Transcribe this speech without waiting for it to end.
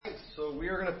We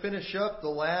are going to finish up the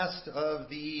last of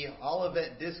the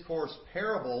Olivet Discourse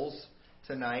parables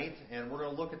tonight, and we're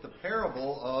going to look at the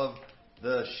parable of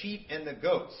the sheep and the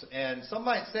goats. And some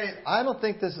might say, I don't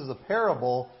think this is a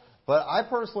parable, but I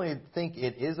personally think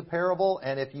it is a parable,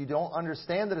 and if you don't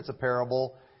understand that it's a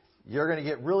parable, you're going to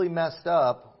get really messed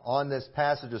up on this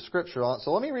passage of Scripture.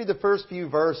 So let me read the first few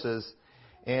verses,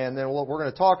 and then we're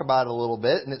going to talk about it a little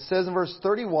bit. And it says in verse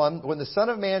 31, "When the Son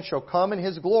of Man shall come in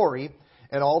His glory,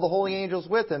 and all the holy angels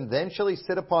with Him, then shall He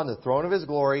sit upon the throne of His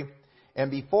glory,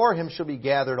 and before Him shall be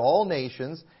gathered all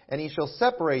nations, and He shall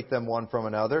separate them one from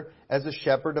another, as a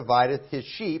shepherd divideth his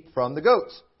sheep from the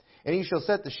goats. And He shall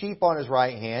set the sheep on His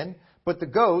right hand, but the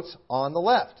goats on the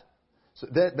left.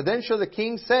 But then shall the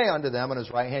King say unto them on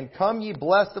His right hand, Come ye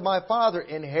blessed of my Father,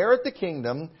 inherit the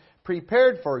kingdom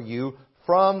prepared for you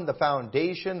from the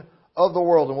foundation of the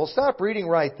world." And we'll stop reading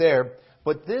right there.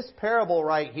 But this parable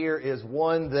right here is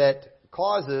one that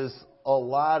causes a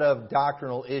lot of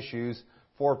doctrinal issues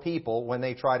for people when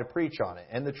they try to preach on it.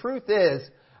 And the truth is,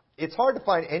 it's hard to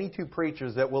find any two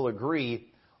preachers that will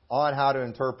agree on how to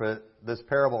interpret this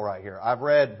parable right here. I've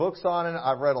read books on it.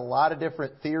 I've read a lot of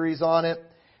different theories on it.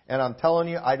 And I'm telling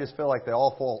you, I just feel like they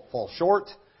all fall short,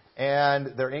 and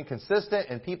they're inconsistent,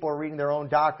 and people are reading their own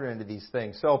doctrine into these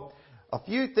things. So a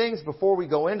few things before we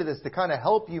go into this to kind of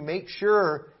help you make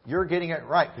sure you're getting it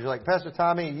right. Because you're like, Pastor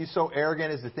Tommy, are you so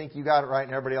arrogant as to think you got it right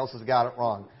and everybody else has got it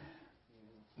wrong?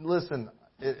 Listen,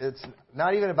 it's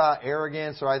not even about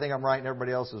arrogance or I think I'm right and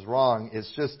everybody else is wrong. It's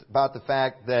just about the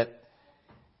fact that,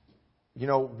 you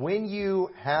know, when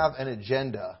you have an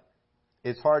agenda,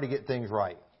 it's hard to get things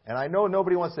right. And I know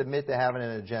nobody wants to admit to having an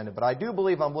agenda, but I do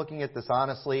believe I'm looking at this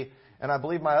honestly, and I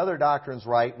believe my other doctrine's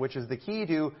right, which is the key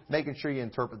to making sure you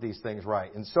interpret these things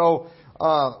right. And so,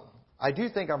 I do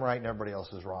think I'm right and everybody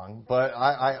else is wrong, but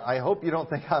I hope you don't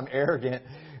think I'm arrogant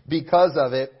because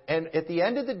of it. And at the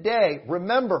end of the day,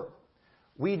 remember,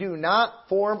 we do not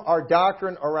form our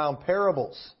doctrine around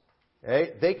parables.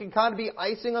 Okay? They can kind of be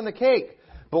icing on the cake.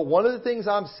 But one of the things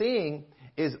I'm seeing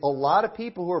is a lot of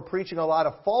people who are preaching a lot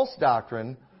of false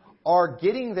doctrine are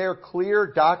getting their clear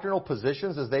doctrinal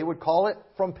positions, as they would call it,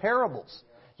 from parables.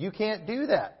 You can't do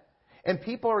that. And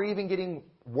people are even getting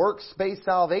works-based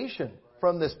salvation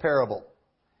from this parable.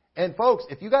 And folks,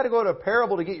 if you got to go to a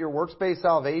parable to get your works-based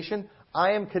salvation,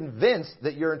 I am convinced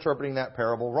that you're interpreting that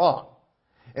parable wrong.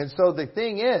 And so the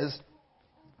thing is,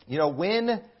 you know,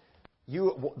 one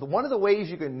of the ways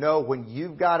you can know when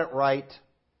you've got it right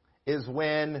is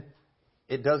when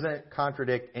it doesn't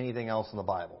contradict anything else in the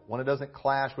Bible, when it doesn't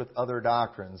clash with other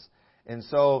doctrines. And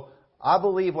so I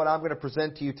believe what I'm going to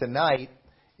present to you tonight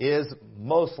is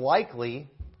most likely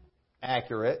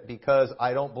accurate because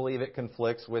I don't believe it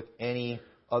conflicts with any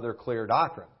other clear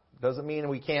doctrine. Doesn't mean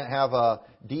we can't have a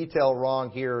detail wrong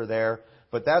here or there,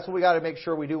 but that's what we got to make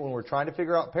sure we do when we're trying to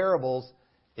figure out parables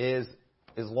is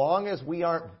as long as we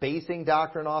aren't basing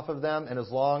doctrine off of them and as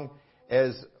long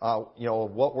as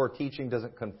what we're teaching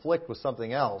doesn't conflict with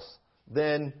something else,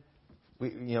 then we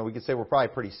could say we're probably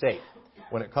pretty safe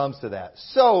when it comes to that.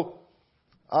 So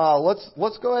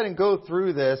let's go ahead and go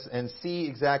through this and see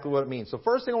exactly what it means. So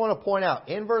first thing I want to point out,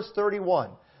 in verse 31,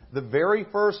 the very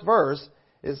first verse,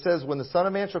 it says, "When the Son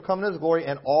of Man shall come in His glory,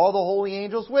 and all the holy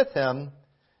angels with Him,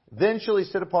 then shall He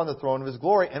sit upon the throne of His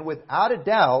glory." And without a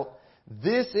doubt,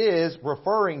 this is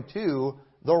referring to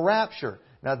the rapture.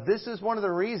 Now, this is one of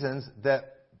the reasons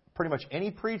that pretty much any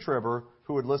pre-tribber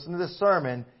who would listen to this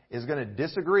sermon is going to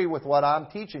disagree with what I'm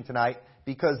teaching tonight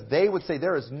because they would say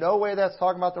there is no way that's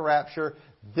talking about the rapture.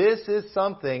 This is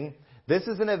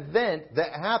an event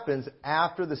that happens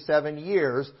after the 7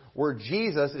 years where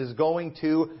Jesus is going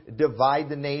to divide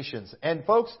the nations. And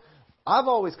folks, I've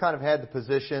always kind of had the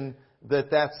position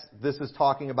that this is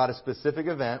talking about a specific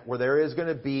event where there is going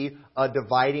to be a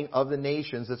dividing of the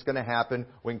nations that's going to happen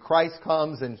when Christ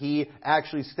comes and He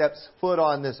actually steps foot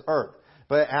on this earth.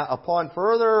 But upon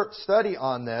further study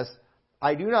on this,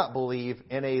 I do not believe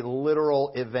in a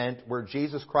literal event where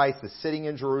Jesus Christ is sitting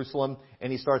in Jerusalem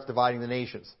and He starts dividing the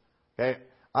nations. Okay?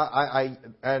 I'm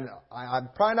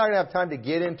probably not going to have time to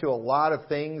get into a lot of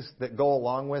things that go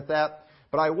along with that.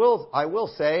 But I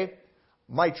will say,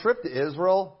 my trip to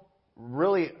Israel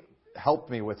really helped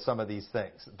me with some of these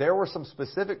things. There were some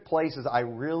specific places I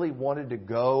really wanted to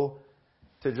go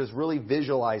to just really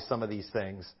visualize some of these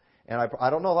things. And I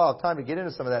don't know if I'll have time to get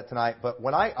into some of that tonight, but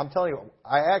I'm telling you,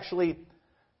 I actually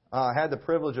had the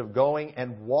privilege of going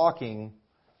and walking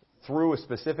through a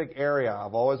specific area.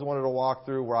 I've always wanted to walk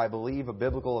through where I believe a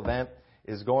biblical event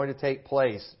is going to take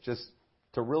place, just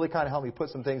to really kind of help me put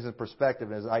some things in perspective.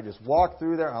 And as I just walk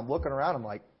through there, I'm looking around, I'm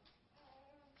like,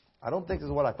 I don't think this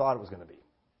is what I thought it was going to be.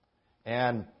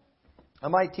 And I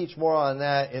might teach more on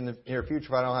that in the near future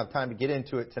if I don't have time to get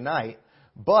into it tonight.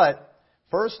 But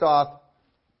first off,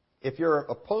 if you're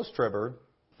a post-tribber,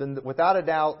 then without a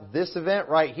doubt, this event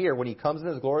right here, when he comes in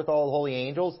his glory with all the holy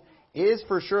angels, is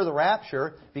for sure the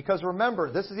rapture. Because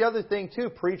remember, this is the other thing too,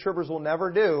 pre-tribbers will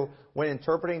never do when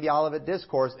interpreting the Olivet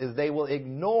Discourse, is they will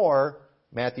ignore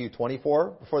Matthew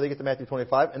 24 before they get to Matthew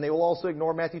 25, and they will also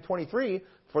ignore Matthew 23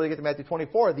 before they get to Matthew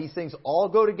 24. These things all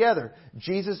go together.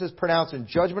 Jesus is pronouncing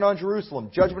judgment on Jerusalem,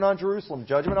 judgment on Jerusalem,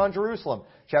 judgment on Jerusalem.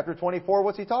 Chapter 24,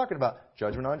 what's he talking about?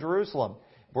 Judgment on Jerusalem.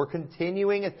 We're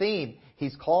continuing a theme.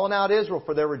 He's calling out Israel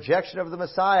for their rejection of the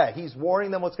Messiah. He's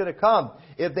warning them what's going to come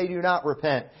if they do not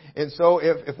repent. And so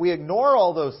if we ignore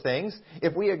all those things,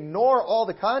 if we ignore all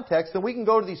the context, then we can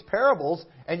go to these parables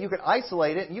and you can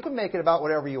isolate it and you can make it about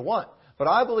whatever you want. But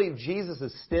I believe Jesus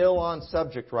is still on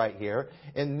subject right here.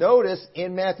 And notice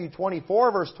in Matthew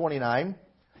 24, verse 29,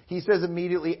 he says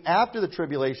immediately after the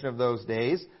tribulation of those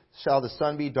days, shall the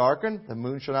sun be darkened, the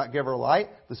moon shall not give her light,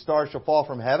 the stars shall fall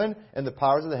from heaven, and the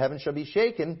powers of the heaven shall be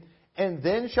shaken. And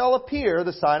then shall appear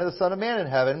the sign of the Son of Man in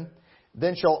heaven.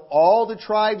 Then shall all the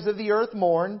tribes of the earth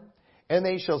mourn, and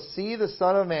they shall see the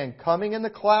Son of Man coming in the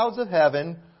clouds of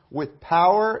heaven with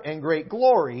power and great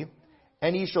glory.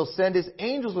 And he shall send his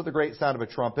angels with a great sound of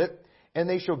a trumpet, and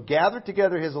they shall gather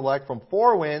together his elect from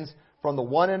four winds, from the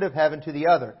one end of heaven to the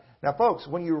other. Now, folks,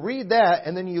 when you read that,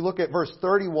 and then you look at verse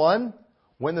 31,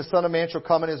 when the Son of Man shall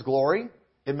come in his glory,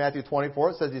 in Matthew 24,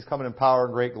 it says he's coming in power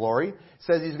and great glory. It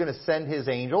says he's going to send his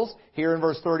angels. Here in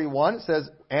verse 31, it says,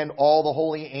 and all the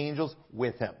holy angels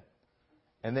with him.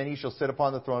 And then he shall sit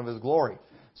upon the throne of his glory.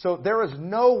 So there is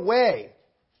no way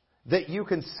that you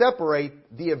can separate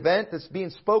the event that's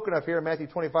being spoken of here in Matthew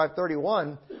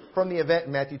 25:31 from the event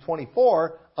in Matthew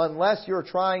 24 unless you're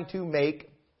trying to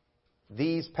make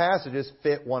these passages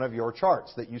fit one of your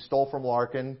charts that you stole from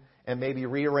Larkin and maybe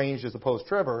rearranged as a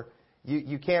post-tribber.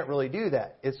 You can't really do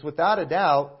that. It's without a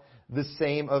doubt the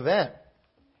same event.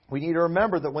 We need to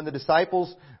remember that when the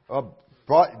disciples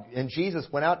and Jesus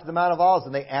went out to the Mount of Olives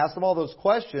and they asked him all those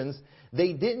questions,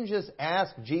 they didn't just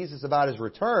ask Jesus about his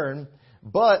return,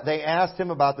 but they asked him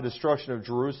about the destruction of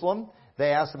Jerusalem. They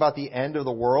asked about the end of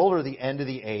the world or the end of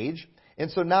the age.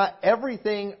 And so not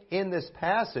everything in this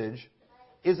passage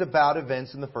is about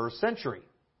events in the first century.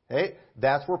 Okay?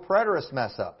 That's where preterists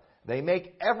mess up. They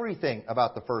make everything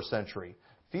about the first century.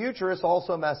 Futurists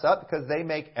also mess up because they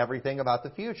make everything about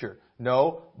the future.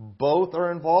 No, both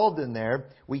are involved in there.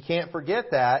 We can't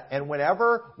forget that. And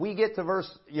whenever we get to verse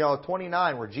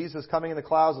 29, where Jesus is coming in the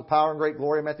clouds with power and great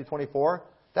glory in Matthew 24,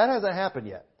 that hasn't happened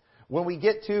yet. When we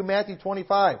get to Matthew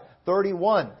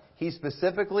 25:31, he's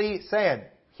specifically saying,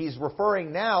 he's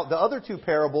referring now, the other two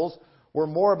parables were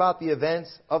more about the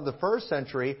events of the first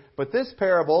century, but this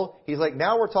parable, he's like,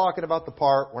 now we're talking about the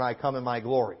part when I come in my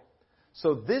glory.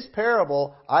 So this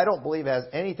parable, I don't believe has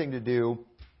anything to do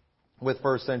with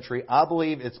first century. I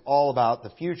believe it's all about the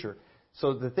future.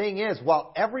 So the thing is,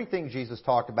 while everything Jesus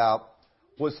talked about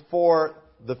was for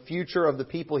the future of the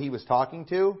people he was talking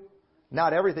to,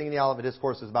 not everything in the Olivet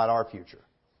Discourse is about our future.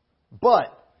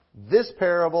 But this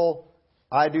parable,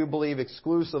 I do believe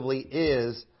exclusively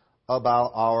is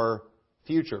about our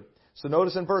future. So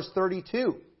notice in verse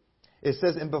 32, it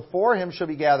says, and before him shall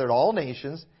be gathered all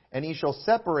nations, and he shall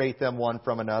separate them one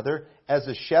from another, as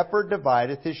a shepherd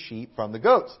divideth his sheep from the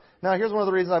goats. Now here's one of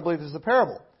the reasons I believe this is a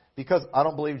parable. Because I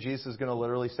don't believe Jesus is going to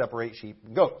literally separate sheep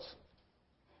and goats.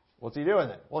 What's he doing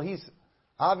then? Well,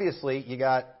 obviously, you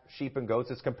got sheep and goats.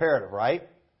 It's comparative, right?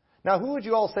 Now, who would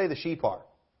you all say the sheep are?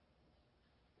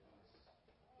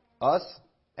 Us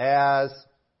as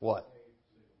what?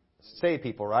 Saved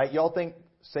people, right? Y'all think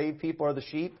saved people are the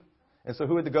sheep? And so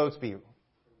who would the goats be?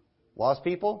 Lost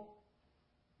people?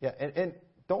 Yeah, and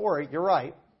don't worry, you're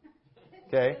right.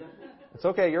 Okay? It's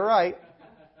okay, you're right.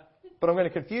 But I'm going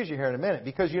to confuse you here in a minute.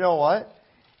 Because you know what?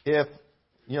 If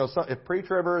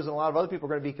pre-tribbers and a lot of other people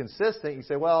are going to be consistent, you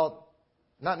say, well,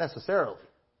 not necessarily.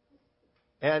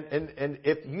 And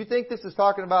if you think this is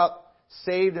talking about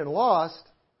saved and lost,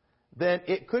 then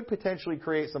it could potentially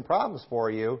create some problems for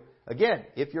you. Again,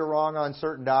 if you're wrong on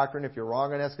certain doctrine, if you're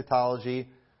wrong on eschatology,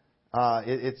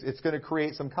 it's going to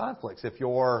create some conflicts. If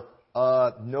you're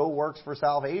a no works for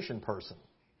salvation person,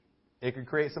 it could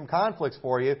create some conflicts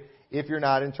for you if you're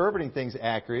not interpreting things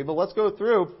accurately. But let's go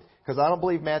through, because I don't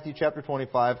believe Matthew chapter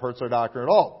 25 hurts our doctrine at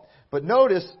all. But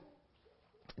notice,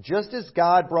 just as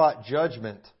God brought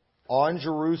judgment on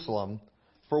Jerusalem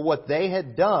for what they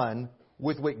had done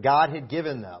with what God had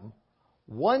given them,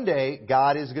 one day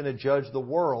God is going to judge the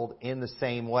world in the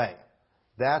same way.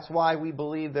 That's why we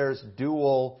believe there's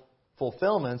dual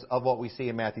fulfillments of what we see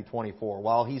in Matthew 24.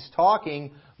 While he's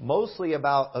talking mostly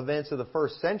about events of the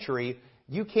first century,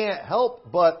 you can't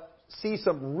help but see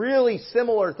some really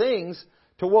similar things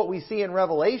to what we see in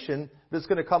Revelation that's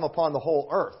going to come upon the whole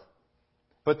earth.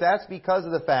 But that's because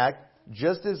of the fact,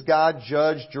 just as God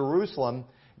judged Jerusalem,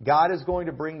 God is going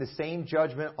to bring the same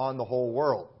judgment on the whole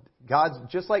world.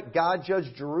 Just like God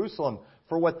judged Jerusalem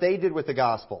for what they did with the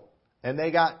gospel, and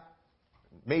they got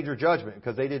major judgment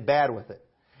because they did bad with it.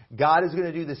 God is going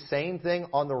to do the same thing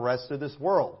on the rest of this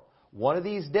world. One of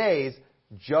these days,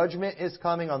 judgment is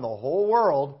coming on the whole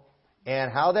world,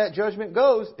 and how that judgment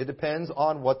goes, it depends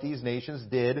on what these nations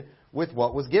did with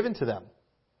what was given to them.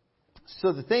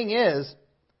 So the thing is,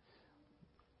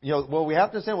 what we have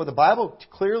to understand, what the Bible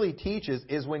clearly teaches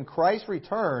is when Christ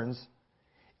returns,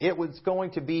 it was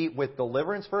going to be with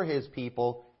deliverance for His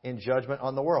people and judgment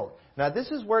on the world. Now,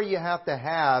 this is where you have to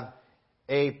have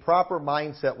a proper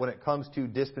mindset when it comes to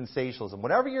dispensationalism.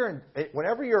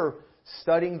 Whenever you're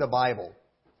studying the Bible,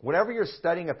 whenever you're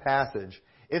studying a passage,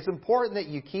 it's important that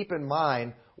you keep in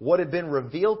mind what had been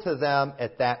revealed to them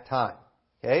at that time.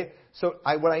 Okay? So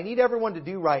what I need everyone to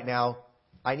do right now,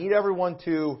 I need everyone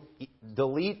to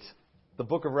delete the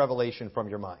book of Revelation from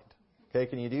your mind. Okay?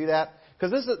 Can you do that?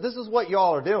 Because this is what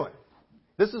y'all are doing.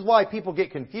 This is why people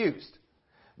get confused.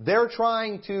 They're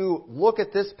trying to look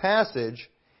at this passage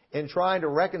and trying to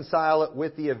reconcile it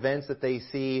with the events that they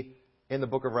see in the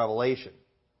book of Revelation.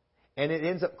 And it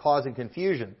ends up causing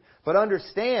confusion. But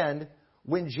understand,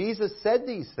 when Jesus said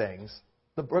these things,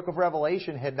 the book of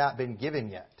Revelation had not been given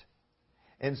yet.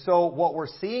 And so what we're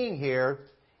seeing here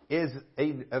is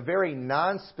a very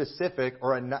non-specific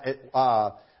or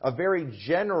a very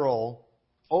general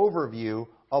overview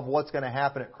of what's going to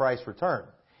happen at Christ's return.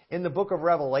 In the book of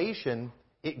Revelation,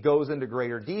 it goes into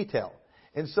greater detail.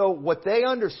 And so what they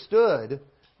understood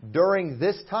during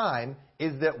this time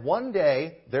is that one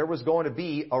day there was going to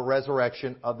be a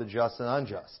resurrection of the just and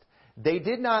unjust. They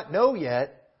did not know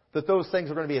yet that those things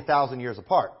were going to be 1,000 years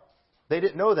apart. They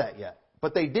didn't know that yet.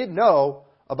 But they did know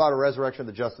about a resurrection of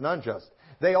the just and unjust.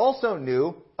 They also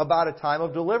knew about a time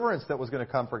of deliverance that was going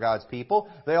to come for God's people.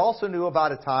 They also knew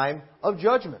about a time of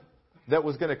judgment that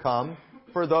was going to come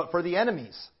for the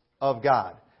enemies of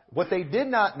God. What they did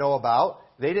not know about,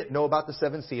 they didn't know about the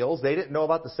 7 seals. They didn't know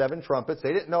about the 7 trumpets.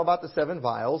 They didn't know about the 7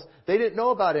 vials. They didn't know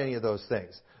about any of those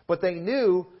things. But they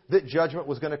knew that judgment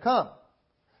was going to come.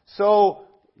 So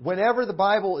whenever the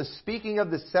Bible is speaking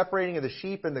of the separating of the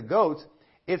sheep and the goats,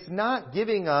 it's not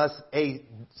giving us a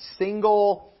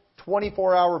single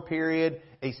 24-hour period,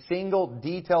 a single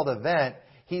detailed event.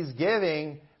 He's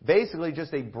giving basically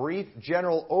just a brief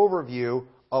general overview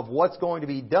of what's going to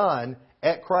be done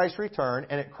at Christ's return.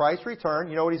 And at Christ's return,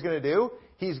 you know what He's going to do?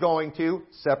 He's going to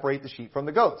separate the sheep from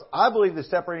the goats. I believe the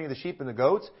separating of the sheep and the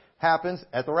goats happens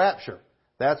at the rapture.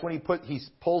 That's when he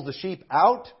pulls the sheep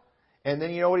out, and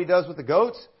then you know what He does with the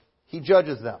goats? He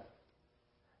judges them.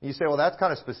 You say, well, that's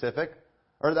kind of specific,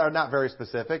 or not very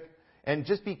specific. And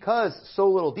just because so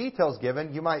little detail is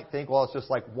given, you might think, well, it's just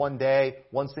like one day,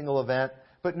 one single event.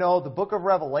 But no, the book of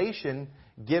Revelation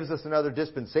gives us another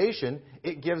dispensation.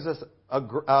 It gives us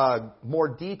a more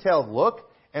detailed look.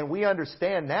 And we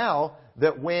understand now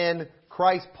that when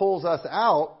Christ pulls us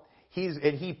out,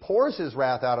 He pours His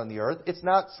wrath out on the earth, it's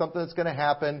not something that's going to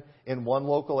happen in one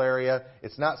local area.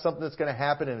 It's not something that's going to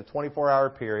happen in a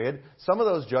 24-hour period. Some of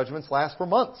those judgments last for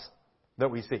months that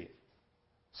we see.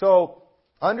 So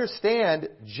understand,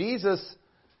 Jesus,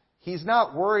 He's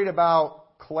not worried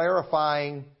about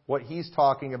clarifying what He's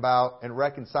talking about and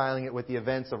reconciling it with the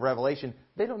events of Revelation.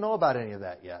 They don't know about any of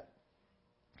that yet.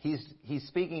 He's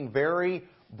speaking very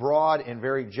broad and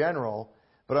very general,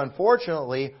 but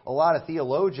unfortunately, a lot of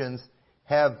theologians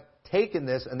have taken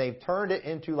this and they've turned it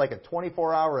into like a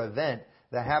 24-hour event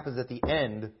that happens at the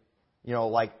end,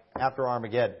 like after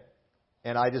Armageddon.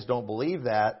 And I just don't believe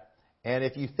that. And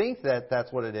if you think that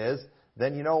that's what it is,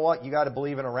 then you know what? You got to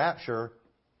believe in a rapture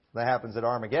that happens at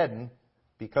Armageddon,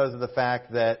 because of the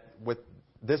fact that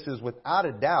this is without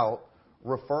a doubt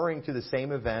referring to the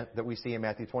same event that we see in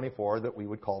Matthew 24 that we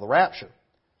would call the rapture.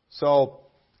 So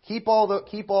keep all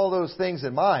those things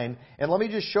in mind. And let me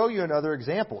just show you another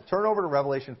example. Turn over to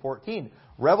Revelation 14.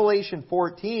 Revelation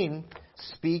 14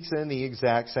 speaks in the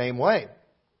exact same way.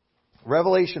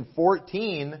 Revelation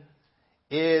 14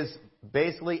 is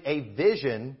basically a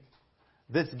vision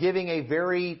that's giving a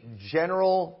very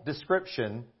general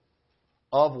description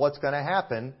of what's going to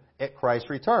happen at Christ's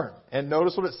return. And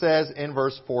notice what it says in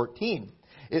verse 14.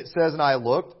 It says, "And I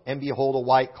looked, and behold a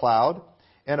white cloud,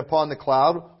 and upon the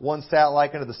cloud one sat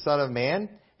like unto the Son of Man,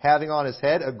 having on his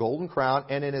head a golden crown,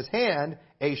 and in his hand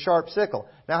a sharp sickle.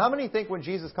 Now, how many think when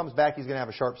Jesus comes back, he's going to have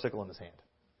a sharp sickle in his hand?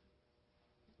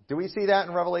 Do we see that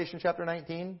in Revelation chapter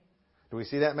 19? Do we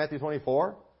see that in Matthew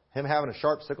 24? Him having a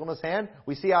sharp sickle in his hand?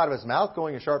 We see out of his mouth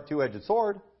going a sharp two-edged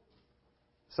sword.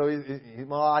 So,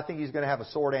 I think he's going to have a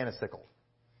sword and a sickle.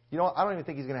 You know what? I don't even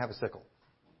think he's going to have a sickle.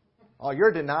 Oh,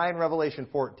 you're denying Revelation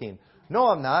 14. No,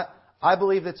 I'm not. I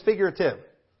believe it's figurative.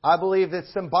 I believe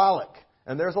it's symbolic.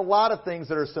 And there's a lot of things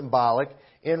that are symbolic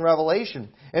in Revelation.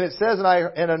 And it says,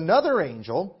 and another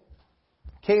angel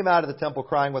came out of the temple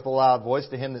crying with a loud voice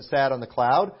to him that sat on the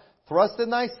cloud, thrust in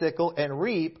thy sickle and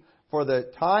reap, for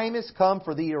the time is come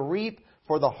for thee to reap,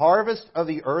 for the harvest of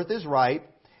the earth is ripe.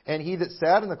 And he that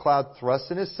sat in the cloud thrust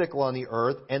in his sickle on the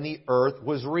earth, and the earth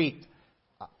was reaped.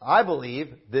 I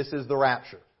believe this is the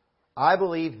rapture. I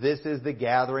believe this is the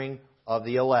gathering of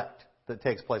the elect that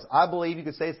takes place. I believe you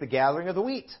could say it's the gathering of the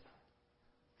wheat.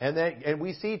 And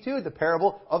we see too the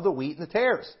parable of the wheat and the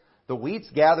tares. The wheat's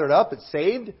gathered up, it's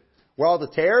saved, while the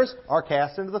tares are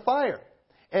cast into the fire.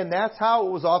 And that's how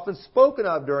it was often spoken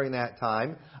of during that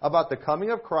time about the coming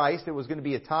of Christ. It was going to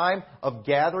be a time of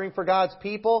gathering for God's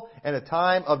people and a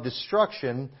time of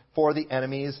destruction for the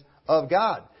enemies of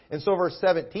God. And so verse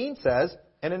 17 says,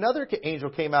 and another angel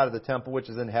came out of the temple which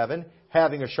is in heaven,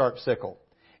 having a sharp sickle.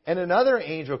 And another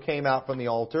angel came out from the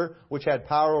altar, which had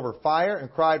power over fire,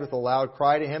 and cried with a loud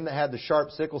cry to him that had the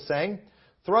sharp sickle, saying,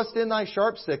 thrust in thy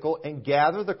sharp sickle, and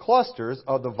gather the clusters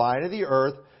of the vine of the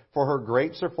earth, for her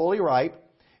grapes are fully ripe.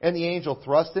 And the angel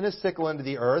thrust in his sickle into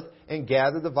the earth, and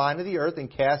gathered the vine of the earth, and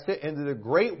cast it into the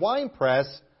great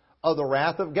winepress of the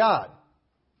wrath of God.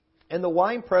 And the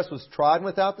winepress was trodden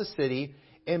without the city,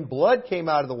 and blood came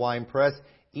out of the winepress,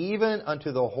 even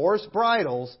unto the horse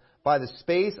bridles, by the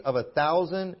space of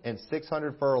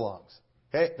 1,600 furlongs.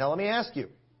 Okay, now let me ask you.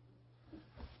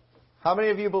 How many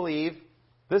of you believe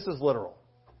this is literal?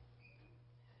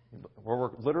 Where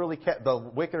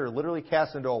the wicked are literally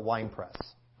cast into a winepress.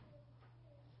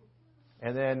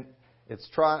 And then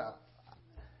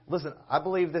listen, I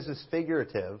believe this is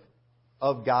figurative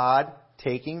of God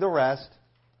taking the rest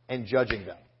and judging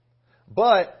them.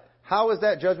 But how is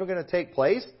that judgment going to take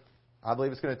place? I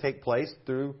believe it's going to take place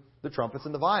through the trumpets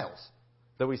and the vials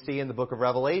that we see in the book of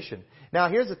Revelation. Now,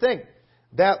 here's the thing.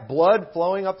 That blood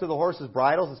flowing up to the horses'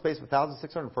 bridles in the space of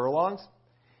 1,600 furlongs,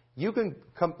 you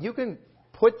can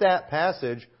put that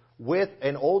passage with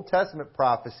an Old Testament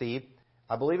prophecy.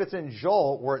 I believe it's in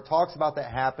Joel, where it talks about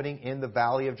that happening in the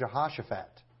valley of Jehoshaphat.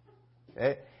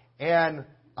 Okay? And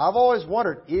I've always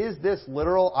wondered, is this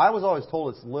literal? I was always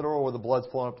told it's literal where the blood's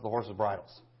flowing up to the horses'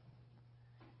 bridles.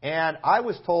 And I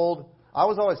was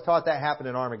always taught that happened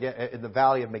in the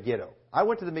valley of Megiddo. I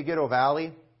went to the Megiddo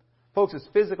Valley. Folks, it's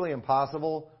physically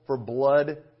impossible for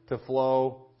blood to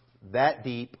flow that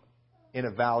deep in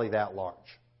a valley that large.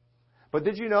 But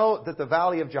did you know that the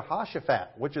valley of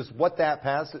Jehoshaphat, which is what that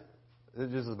passage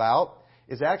is about,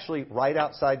 is actually right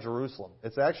outside Jerusalem.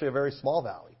 It's actually a very small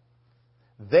valley.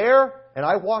 There, and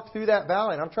I walked through that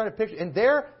valley, and I'm trying to picture, and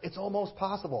there, it's almost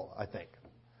possible, I think.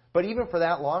 But even for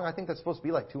that long, I think that's supposed to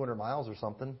be like 200 miles or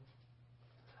something.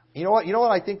 You know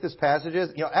what I think this passage is?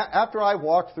 You know, after I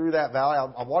walked through that valley,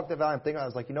 I walked that valley and thinking, I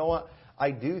was like, you know what?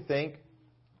 I do think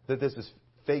that this is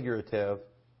figurative.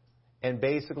 And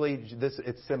basically,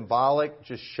 it's symbolic,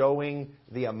 just showing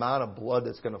the amount of blood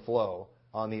that's going to flow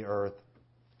on the earth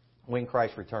when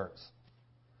Christ returns.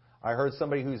 I heard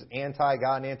somebody who's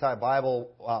anti-God and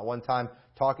anti-Bible one time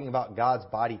talking about God's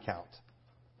body count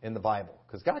in the Bible.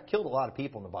 Because God killed a lot of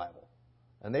people in the Bible.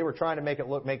 And they were trying to make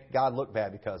God look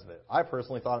bad because of it. I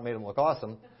personally thought it made him look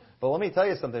awesome. But let me tell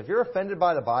you something. If you're offended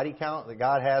by the body count that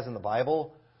God has in the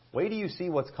Bible, wait till you see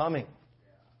what's coming.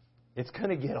 It's going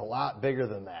to get a lot bigger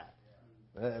than that.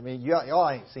 I mean, y'all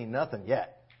ain't seen nothing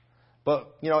yet.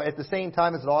 But, at the same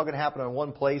time, is it all going to happen in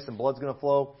one place and blood's going to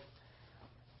flow?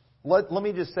 Let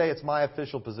me just say it's my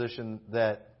official position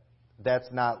that that's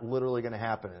not literally going to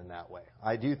happen in that way.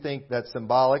 I do think that's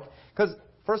symbolic. Because,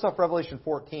 first off, Revelation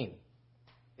 14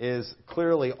 is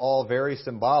clearly all very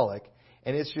symbolic.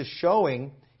 And it's just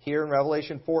showing here in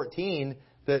Revelation 14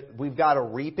 that we've got a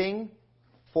reaping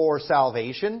for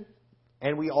salvation,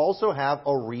 and we also have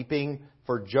a reaping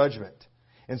for judgment.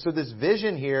 And so this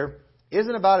vision here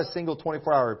isn't about a single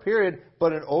 24-hour period,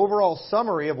 but an overall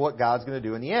summary of what God's going to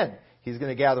do in the end. He's going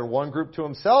to gather one group to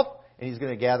himself, and he's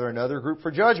going to gather another group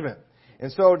for judgment.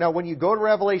 And so now when you go to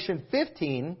Revelation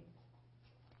 15,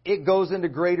 it goes into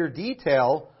greater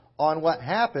detail on what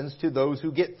happens to those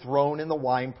who get thrown in the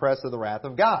winepress of the wrath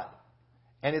of God.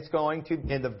 And it's going to,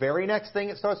 and the very next thing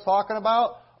it starts talking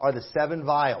about are the 7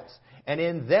 vials. And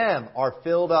in them are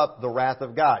filled up the wrath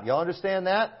of God. Y'all understand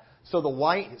that?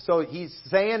 So he's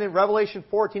saying in Revelation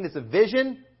 14, it's a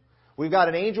vision. We've got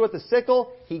an angel with a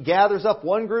sickle. He gathers up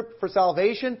one group for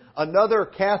salvation, another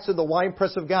casts in the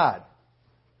winepress of God.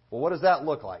 Well, what does that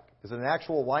look like? Is it an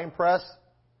actual winepress?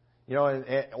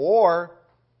 Or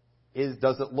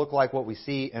does it look like what we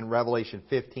see in Revelation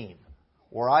 15?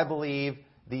 Where I believe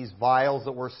these vials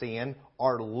that we're seeing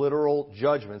are literal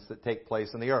judgments that take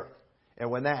place in the earth. And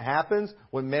when that happens,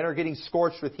 when men are getting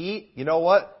scorched with heat, you know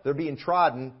what? They're being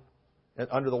trodden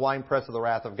under the winepress of the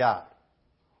wrath of God.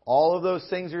 All of those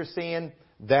things you're seeing,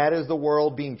 that is the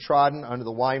world being trodden under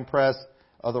the winepress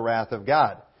of the wrath of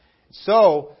God.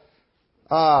 So,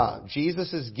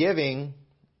 Jesus is giving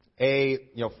a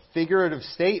figurative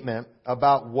statement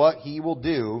about what He will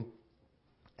do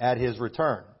at His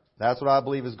return. That's what I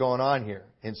believe is going on here.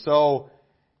 And so,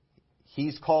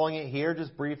 He's calling it here,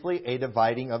 just briefly, a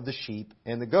dividing of the sheep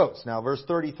and the goats. Now, verse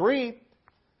 33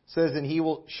 says, and He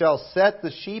shall set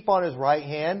the sheep on His right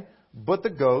hand, but the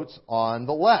goats on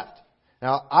the left.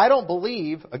 Now, I don't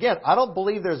believe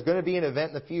there's going to be an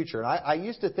event in the future. And I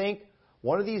used to think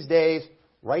one of these days,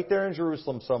 right there in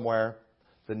Jerusalem somewhere,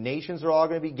 the nations are all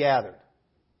going to be gathered.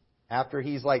 After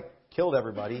He's killed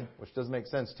everybody, which doesn't make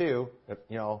sense too, at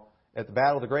the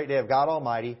battle of the great day of God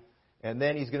Almighty, and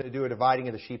then He's going to do a dividing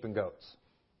of the sheep and goats.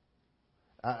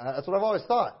 That's what I've always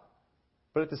thought.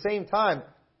 But at the same time,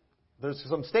 there's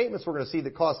some statements we're going to see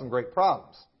that cause some great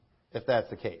problems, if that's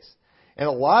the case. And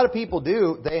a lot of people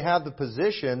they have the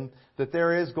position that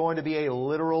there is going to be a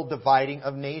literal dividing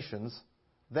of nations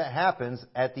that happens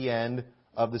at the end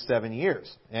of the 7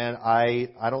 years. And I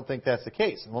don't think that's the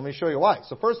case. And let me show you why.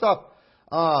 So first off,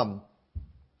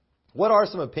 what are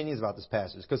some opinions about this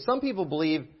passage? Because some people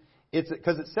believe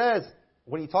because it says,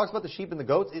 when He talks about the sheep and the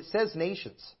goats, it says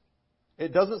nations.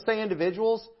 It doesn't say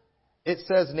individuals. It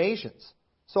says nations.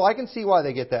 So I can see why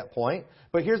they get that point.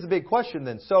 But here's the big question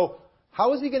then. So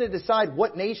how is He going to decide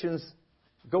what nations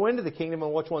go into the kingdom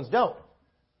and which ones don't?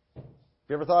 Have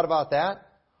you ever thought about that?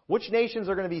 Which nations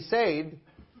are going to be saved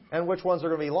and which ones are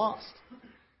going to be lost?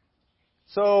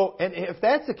 So, and if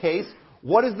that's the case,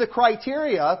 what is the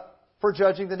criteria for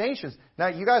judging the nations? Now,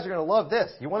 you guys are going to love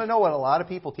this. You want to know what a lot of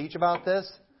people teach about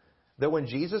this? That when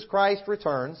Jesus Christ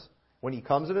returns, when He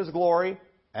comes in His glory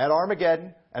at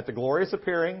Armageddon, at the glorious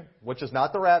appearing, which is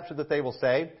not the rapture that they will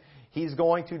say, He's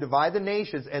going to divide the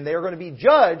nations, and they are going to be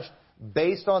judged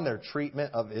based on their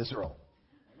treatment of Israel.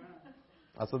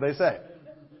 That's what they say.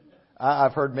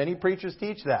 I've heard many preachers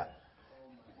teach that.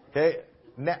 Okay,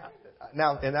 now,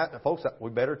 and that, folks,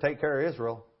 we better take care of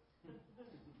Israel.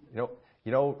 You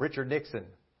know, Richard Nixon,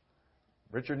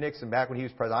 back when he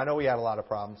was president, I know he had a lot of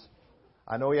problems.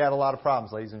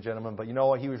 Ladies and gentlemen, but you know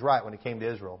what? He was right when it came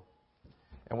to Israel.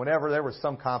 And whenever there was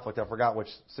some conflict, I forgot which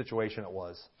situation it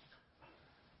was.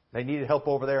 They needed help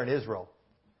over there in Israel.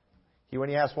 When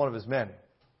he asked one of his men,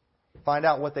 find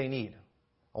out what they need.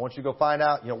 I want you to go find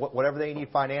out, whatever they need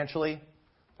financially,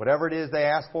 whatever it is they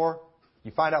ask for,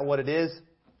 you find out what it is,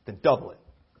 then double it.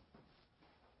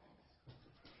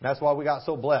 And that's why we got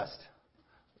so blessed,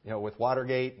 with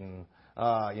Watergate and,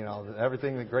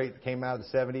 everything that great came out of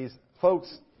the 70s.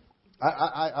 Folks,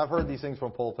 I've heard these things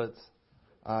from pulpits,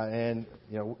 and,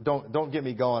 don't get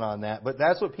me going on that. But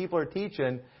that's what people are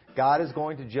teaching. God is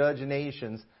going to judge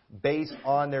nations based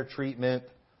on their treatment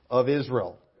of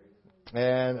Israel.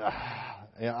 And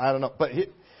I don't know. But a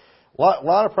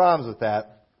lot of problems with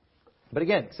that. But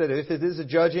again, if it is a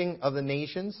judging of the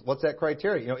nations, what's that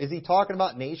criteria? Is He talking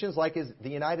about nations like the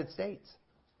United States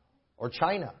or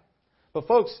China? But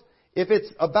folks, if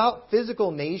it's about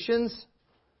physical nations,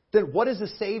 then what is a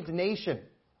saved nation?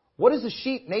 What is a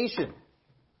sheep nation?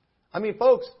 I mean,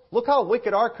 folks, look how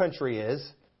wicked our country is.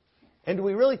 And do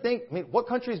we really think, what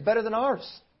country is better than ours?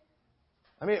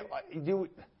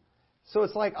 So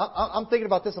it's like, I'm thinking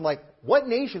about this, I'm like, what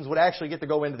nations would actually get to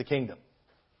go into the kingdom?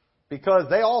 Because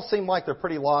they all seem like they're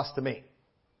pretty lost to me.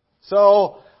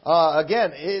 So,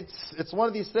 again, it's one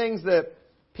of these things that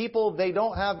people, they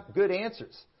don't have good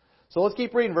answers. So let's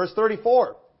keep reading, verse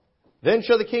 34. Then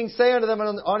shall the king say unto them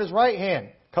on His right hand,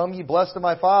 Come ye blessed of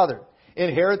my Father,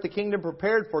 inherit the kingdom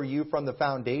prepared for you from the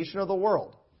foundation of the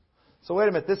world. So wait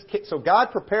a minute. So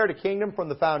God prepared a kingdom from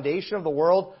the foundation of the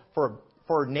world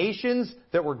for nations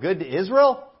that were good to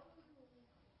Israel?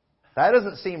 That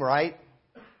doesn't seem right.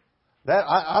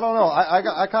 I don't know.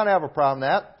 I kind of have a problem with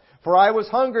that. For I was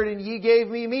hungered, and ye gave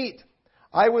me meat.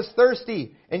 I was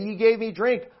thirsty, and ye gave me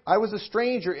drink. I was a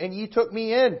stranger, and ye took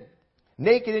me in.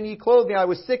 Naked, and ye clothed me. I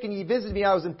was sick, and ye visited me.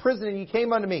 I was in prison, and ye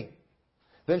came unto me.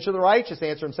 Then shall the righteous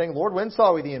answer Him, saying, Lord, when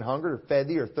saw we thee in hunger, or fed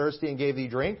thee, or thirsty, and gave thee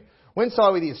drink? When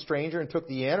saw we thee a stranger, and took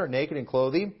thee in, or naked, and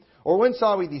clothed thee? Or when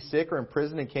saw we thee sick, or in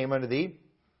prison, and came unto thee?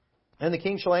 And the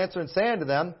king shall answer and say unto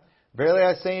them, Verily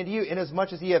I say unto you,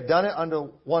 inasmuch as ye have done it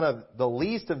unto one of the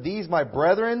least of these my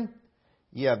brethren,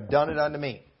 ye have done it unto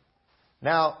me.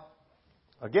 Now,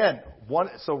 again,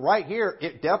 so right here,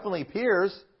 it definitely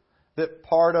appears that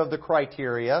part of the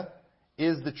criteria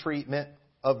is the treatment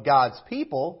of God's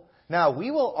people. Now, we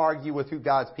will argue with who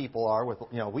God's people are.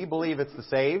 We believe it's the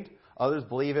saved. Others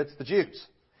believe it's the Jews.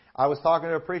 I was talking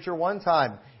to a preacher one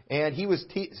time, and he was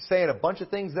saying a bunch of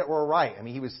things that were right. I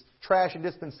mean, he was trashing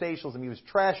dispensationalism. He was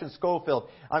trashing Schofield.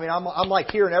 I mean, I'm like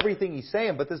hearing everything he's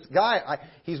saying, but this guy,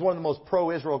 he's one of the most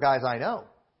pro-Israel guys I know.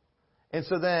 And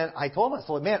so then I told him,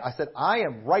 I said, I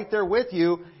am right there with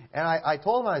you. And I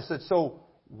told him, I said,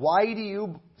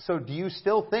 do you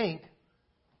still think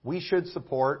we should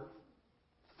support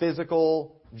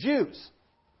physical Jews?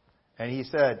 And he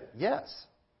said, yes,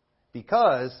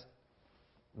 because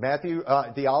Matthew,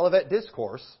 the Olivet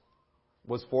Discourse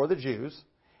was for the Jews,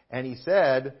 and he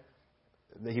said,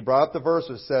 he brought up the verse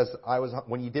that says,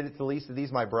 when you did it to the least of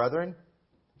these, my brethren,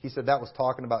 he said that was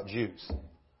talking about Jews.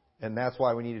 And that's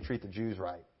why we need to treat the Jews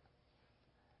right.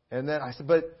 And then I said,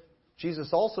 but Jesus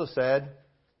also said,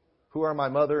 who are my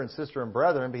mother and sister and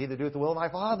brethren, but he that doeth the will of my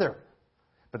Father.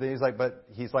 But then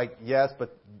he's like, yes,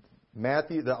 but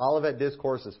Matthew, the Olivet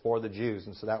Discourse is for the Jews,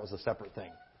 and so that was a separate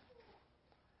thing.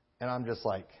 And I'm just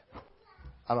like,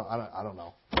 I don't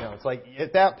know. It's like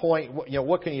at that point,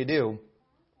 what can you do?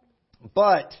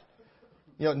 But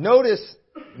notice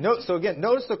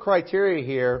the criteria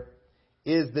here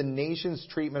is the nation's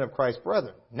treatment of Christ's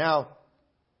brethren. Now,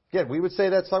 again, we would say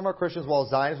that's talking about Christians, while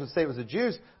Zionists would say it was the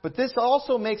Jews. But this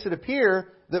also makes it appear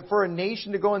that for a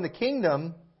nation to go in the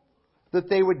kingdom, that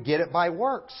they would get it by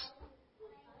works.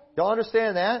 Y'all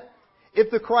understand that? If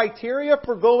the criteria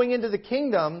for going into the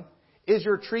kingdom is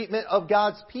your treatment of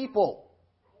God's people,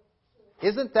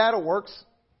 isn't that a works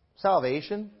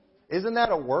salvation? Isn't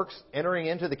that a works entering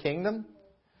into the kingdom?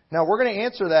 Now, we're going to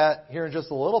answer that here in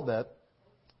just a little bit.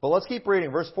 But let's keep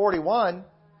reading. Verse 41,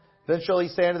 Then shall he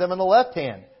say unto them on the left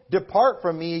hand, Depart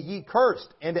from me, ye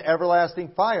cursed, into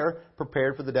everlasting fire,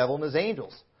 prepared for the devil and his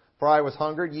angels. For I was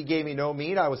hungered, ye gave me no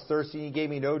meat. I was thirsty, and ye gave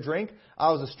me no drink.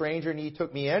 I was a stranger, and ye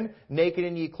took me in. Naked,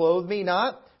 and ye clothed me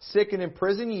not. Sick and in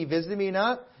prison, ye visited me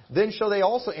not. Then shall they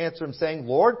also answer him, saying,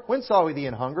 Lord, when saw we thee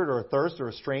an hungered, or athirst, or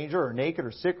a stranger, or naked,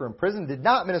 or sick, or in prison, did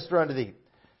not minister unto thee?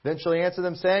 Then shall he answer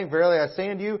them, saying, Verily I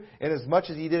say unto you, inasmuch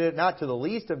as ye did it not to the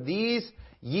least of these,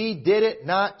 ye did it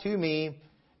not to me.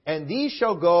 And these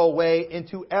shall go away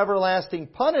into everlasting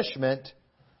punishment,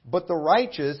 but the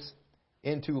righteous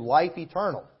into life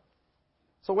eternal.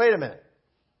 So wait a minute.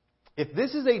 If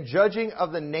this is a judging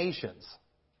of the nations,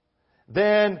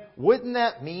 then wouldn't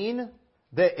that mean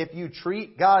that if you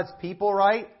treat God's people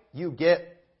right, you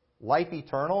get life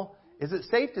eternal? Is it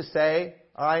safe to say,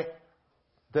 all right,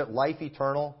 that life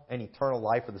eternal and eternal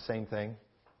life are the same thing?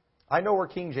 I know we're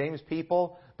King James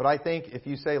people, but I think if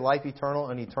you say life eternal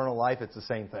and eternal life, it's the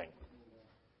same thing.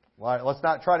 All right, let's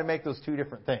not try to make those two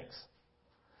different things.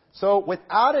 So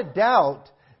without a doubt,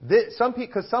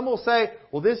 because some will say,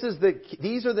 well,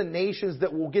 these are the nations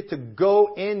that will get to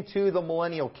go into the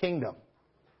millennial kingdom.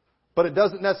 But it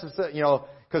doesn't necessarily,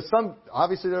 because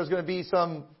obviously there's going to be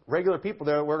some regular people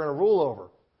there that we're going to rule over.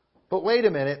 But wait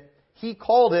a minute, he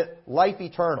called it life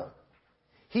eternal.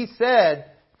 He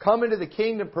said, come into the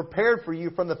kingdom prepared for you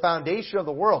from the foundation of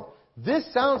the world. This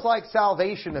sounds like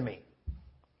salvation to me.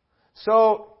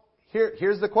 So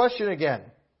here's the question again.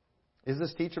 Is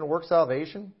this teaching a work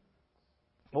salvation?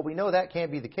 Well, we know that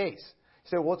can't be the case. You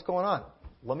say, well, what's going on?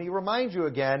 Let me remind you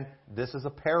again, this is a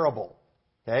parable.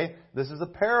 Okay? This is a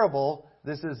parable.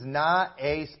 This is not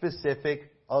a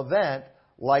specific event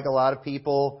like a lot of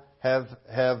people have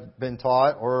been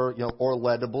taught or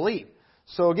led to believe.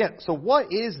 So again,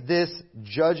 what is this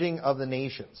judging of the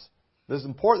nations? This is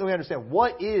important that we understand.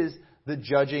 What is the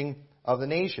judging of the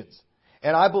nations?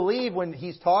 And I believe when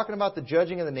he's talking about the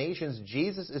judging of the nations,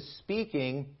 Jesus is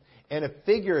speaking in a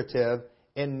figurative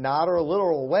and not a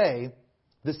literal way,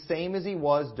 the same as he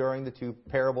was during the two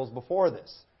parables before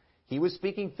this. He was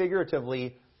speaking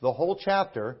figuratively the whole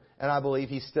chapter, and I believe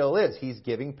he still is. He's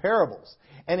giving parables.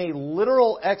 And a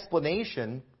literal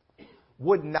explanation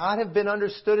would not have been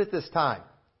understood at this time.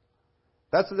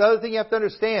 That's the other thing you have to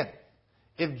understand.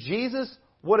 If Jesus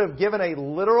would have given a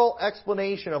literal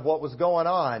explanation of what was going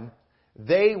on,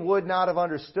 they would not have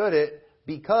understood it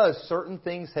because certain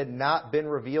things had not been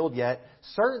revealed yet.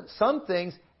 Some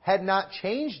things had not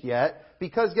changed yet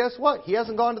because guess what? He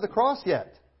hasn't gone to the cross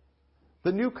yet.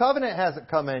 The new covenant hasn't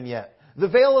come in yet. The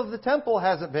veil of the temple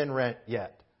hasn't been rent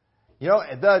yet.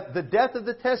 The death of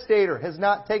the testator has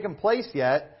not taken place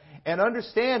yet. And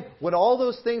understand, when all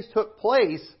those things took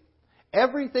place,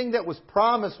 Everything that was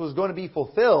promised was going to be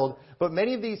fulfilled, but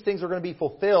many of these things are going to be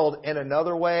fulfilled in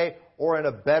another way or in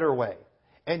a better way.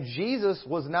 And Jesus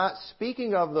was not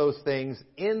speaking of those things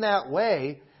in that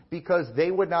way because they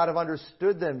would not have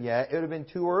understood them yet. It would have been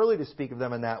too early to speak of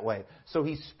them in that way. So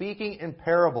He's speaking in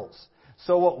parables.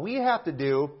 So what we have to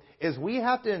do is we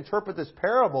have to interpret this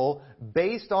parable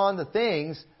based on the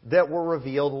things that were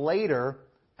revealed later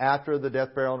after the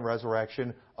death, burial, and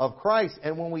resurrection of Christ.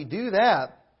 And when we do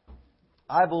that,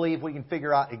 I believe we can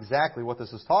figure out exactly what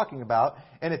this is talking about.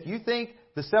 And if you think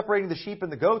the separating the sheep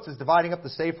and the goats is dividing up the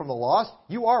saved from the lost,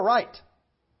 you are right.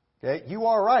 Okay, you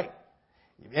are right.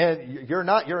 And you're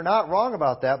not wrong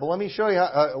about that. But let me show you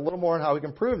a little more on how we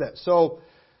can prove that. So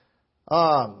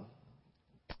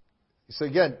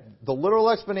again, the literal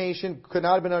explanation could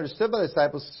not have been understood by the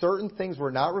disciples. Certain things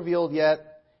were not revealed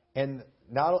yet, and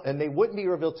they wouldn't be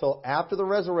revealed till after the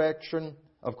resurrection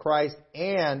of Christ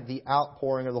and the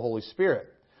outpouring of the Holy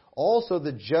Spirit. Also,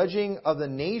 the judging of the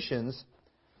nations,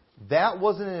 that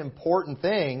wasn't an important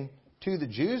thing to the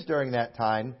Jews during that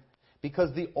time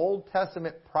because the Old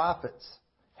Testament prophets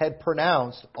had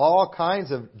pronounced all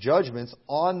kinds of judgments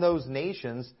on those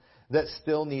nations that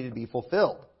still needed to be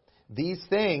fulfilled. These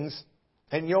things,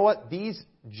 and you know what? These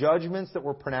judgments that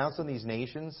were pronounced on these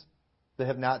nations that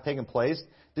have not taken place,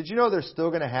 did you know they're still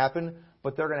going to happen?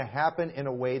 But they're going to happen in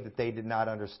a way that they did not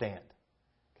understand.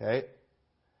 Okay?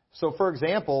 So, for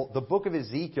example, the book of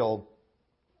Ezekiel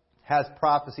has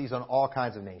prophecies on all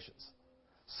kinds of nations.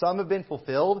 Some have been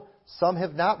fulfilled, some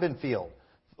have not been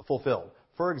fulfilled.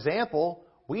 For example,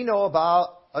 we know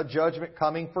about a judgment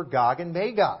coming for Gog and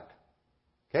Magog.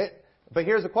 Okay? But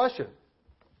here's the question.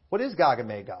 What is Gog and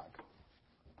Magog?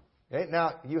 Okay?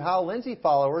 Now, you Hal Lindsey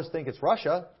followers think it's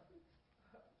Russia,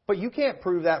 but you can't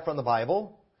prove that from the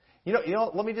Bible. You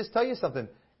know, let me just tell you something.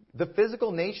 The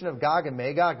physical nation of Gog and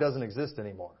Magog doesn't exist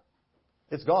anymore.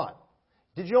 It's gone.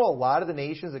 Did you know a lot of the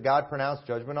nations that God pronounced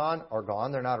judgment on are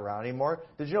gone? They're not around anymore.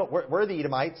 Did you know, where are the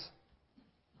Edomites?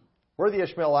 Where are the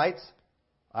Ishmaelites?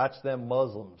 That's them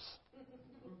Muslims.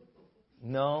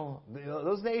 No,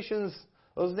 those nations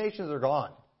are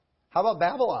gone. How about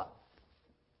Babylon?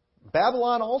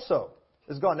 Babylon also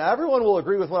is gone. Now, everyone will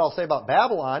agree with what I'll say about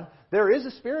Babylon. There is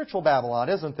a spiritual Babylon,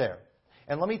 isn't there?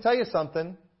 And let me tell you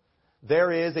something.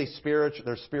 There's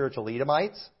spiritual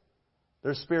Edomites.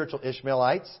 There's spiritual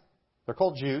Ishmaelites. They're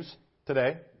called Jews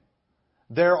today.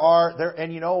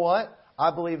 And you know what?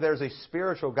 I believe there's a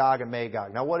spiritual Gog and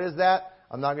Magog. Now, what is that?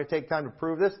 I'm not going to take time to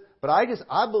prove this, but I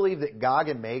believe that Gog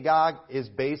and Magog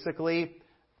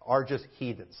are just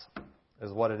heathens,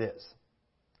 is what it is.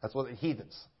 That's what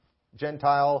heathens.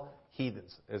 Gentile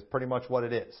heathens is pretty much what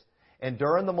it is. And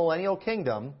during the millennial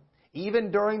kingdom,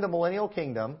 even during the millennial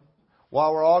kingdom,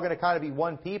 while we're all going to kind of be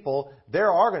one people,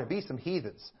 there are going to be some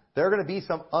heathens. There are going to be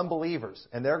some unbelievers,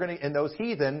 and those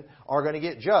heathen are going to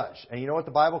get judged. And you know what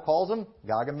the Bible calls them?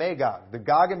 Gog and Magog. The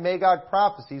Gog and Magog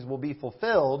prophecies will be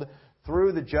fulfilled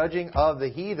through the judging of the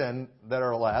heathen that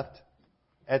are left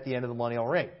at the end of the millennial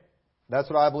reign. That's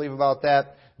what I believe about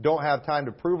that. Don't have time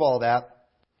to prove all that.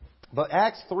 But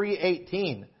Acts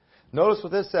 3:18, notice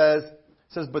what this says. It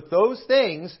says, "But those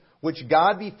things which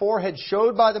God before had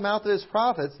showed by the mouth of His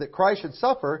prophets that Christ should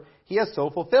suffer, He has so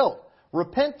fulfilled.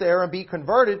 Repent there and be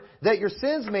converted, that your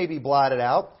sins may be blotted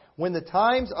out, when the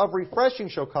times of refreshing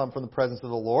shall come from the presence of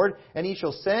the Lord, and He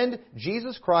shall send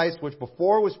Jesus Christ, which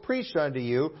before was preached unto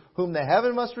you, whom the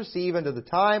heaven must receive unto the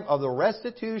time of the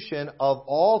restitution of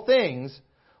all things,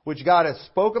 which God has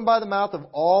spoken by the mouth of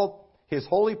all His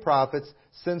holy prophets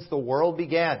since the world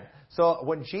began." So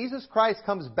when Jesus Christ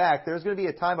comes back, there's going to be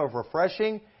a time of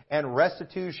refreshing and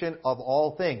restitution of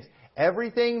all things.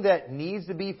 Everything that needs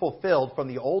to be fulfilled from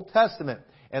the Old Testament,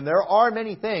 and there are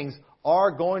many things,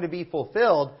 are going to be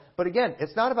fulfilled. But again,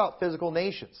 it's not about physical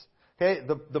nations. Okay,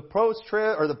 the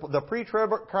post-trib or the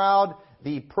pre-trib crowd,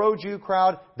 the pro-Jew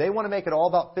crowd, they want to make it all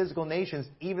about physical nations,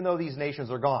 even though these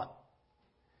nations are gone.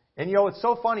 And you know, it's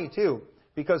so funny too,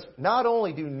 because not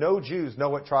only do no Jews know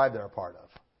what tribe they're a part of,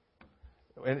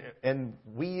 and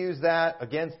we use that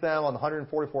against them on the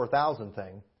 144,000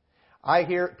 thing. I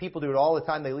hear people do it all the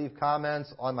time. They leave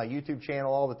comments on my YouTube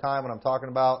channel all the time when I'm talking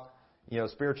about,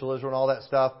 spiritual Israel and all that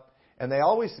stuff. And they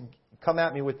always come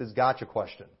at me with this gotcha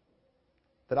question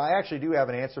that I actually do have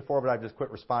an answer for, but I've just quit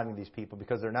responding to these people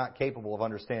because they're not capable of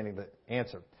understanding the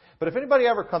answer. But if anybody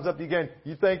ever comes up to you again,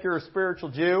 you think you're a spiritual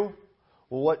Jew?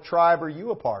 Well, what tribe are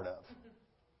you a part of?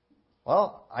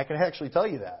 Well, I can actually tell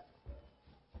you that.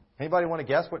 Anybody want to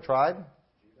guess what tribe?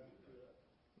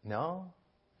 No.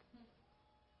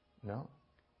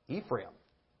 Ephraim.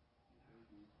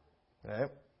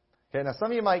 Okay. Now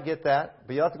some of you might get that,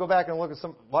 but you'll have to go back and watch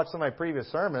some of my previous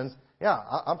sermons, Yeah,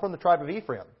 I'm from the tribe of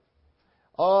Ephraim.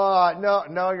 Oh,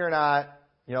 no, you're not.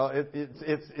 You know,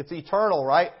 it's eternal,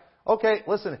 right? Okay,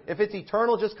 listen, if it's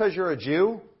eternal just because you're a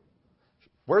Jew,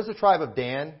 where's the tribe of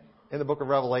Dan in the book of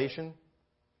Revelation?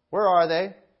 Where are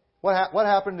they? What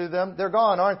happened to them? They're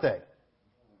gone, aren't they?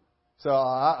 So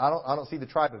I don't see the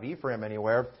tribe of Ephraim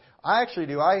anywhere. I actually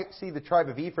do. I see the tribe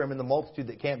of Ephraim in the multitude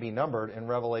that can't be numbered in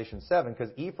Revelation 7, because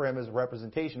Ephraim is a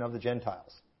representation of the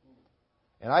Gentiles.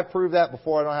 And I proved that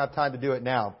before. I don't have time to do it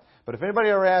now. But if anybody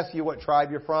ever asks you what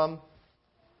tribe you're from,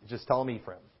 just tell them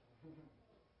Ephraim.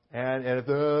 And if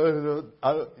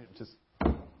just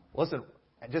listen,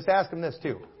 just ask them this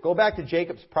too. Go back to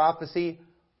Jacob's prophecy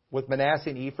with Manasseh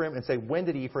and Ephraim and say, when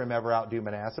did Ephraim ever outdo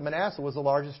Manasseh? Manasseh was the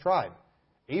largest tribe.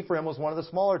 Ephraim was one of the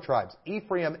smaller tribes.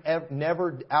 Ephraim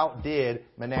never outdid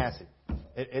Manasseh.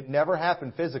 It never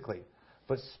happened physically.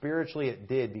 But spiritually it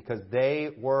did, because they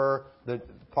were the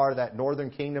part of that northern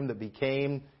kingdom that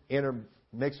became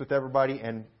intermixed with everybody,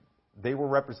 and they were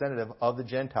representative of the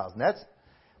Gentiles. And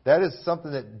that is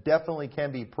something that definitely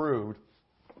can be proved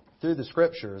through the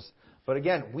Scriptures. But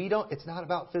again, it's not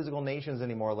about physical nations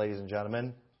anymore, ladies and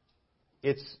gentlemen.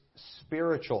 It's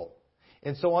spiritual.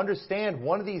 And so understand,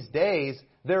 one of these days,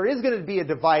 there is going to be a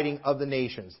dividing of the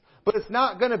nations. But it's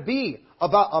not going to be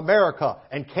about America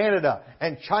and Canada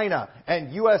and China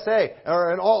and USA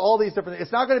and all these different things.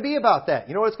 It's not going to be about that.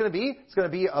 You know what it's going to be? It's going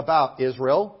to be about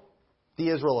Israel, the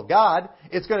Israel of God.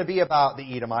 It's going to be about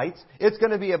the Edomites. It's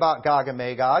going to be about Gog and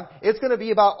Magog. It's going to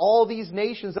be about all these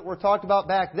nations that were talked about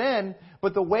back then.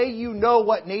 But the way you know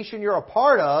what nation you're a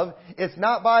part of, it's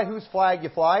not by whose flag you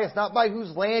fly. It's not by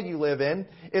whose land you live in.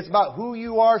 It's about who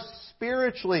you are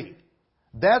spiritually.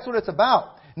 That's what it's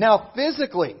about. Now,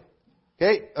 physically,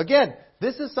 okay, again,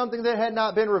 this is something that had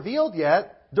not been revealed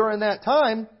yet during that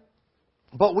time,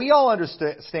 but we all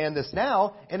understand this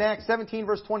now in Acts 17,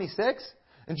 verse 26.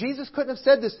 And Jesus couldn't have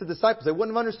said this to the disciples. They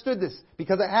wouldn't have understood this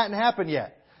because it hadn't happened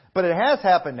yet. But it has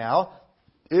happened now.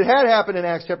 It had happened in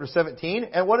Acts chapter 17.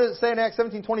 And what does it say in Acts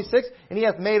 17:26? And he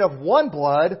hath made of one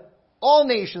blood all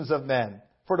nations of men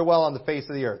for to dwell on the face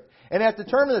of the earth. And hath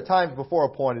determined the times before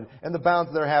appointed and the bounds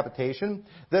of their habitation,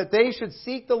 that they should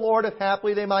seek the Lord if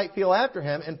haply they might feel after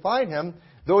him and find him,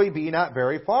 though he be not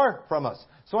very far from us.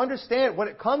 So understand, when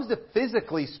it comes to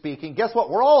physically speaking, guess what?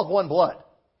 We're all of one blood.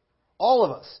 All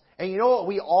of us. And you know what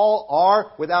we all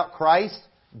are without Christ?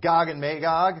 Gog and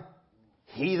Magog.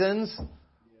 Heathens.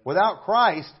 Without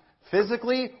Christ,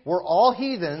 physically, we're all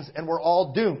heathens and we're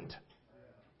all doomed.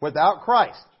 Without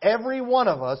Christ. Every one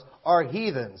of us are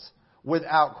heathens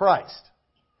without Christ.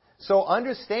 So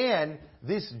understand,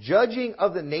 this judging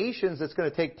of the nations that's going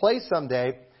to take place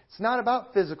someday, it's not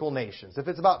about physical nations. If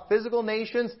it's about physical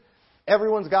nations,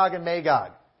 everyone's Gog and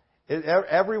Magog.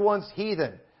 Everyone's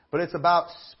heathen. But it's about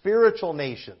spiritual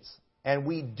nations. And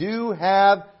we do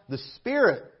have the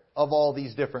spirit of all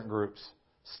these different groups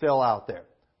still out there.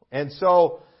 And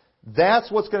so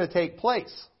that's what's going to take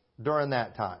place during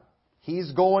that time.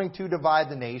 He's going to divide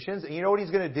the nations. And you know what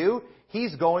he's going to do?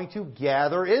 He's going to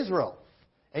gather Israel.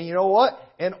 And you know what?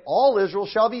 And all Israel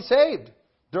shall be saved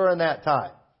during that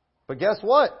time. But guess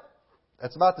what?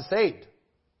 That's about the saved.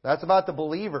 That's about the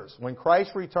believers. When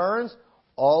Christ returns,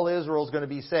 all Israel is going to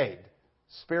be saved,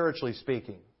 spiritually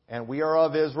speaking. And we are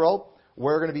of Israel.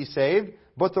 We're going to be saved.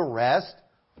 But the rest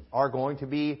are going to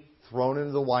be thrown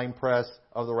into the winepress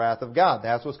of the wrath of God.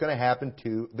 That's what's going to happen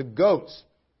to the goats.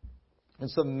 And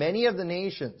so many of the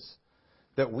nations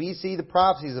that we see the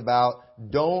prophecies about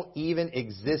don't even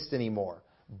exist anymore.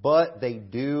 But they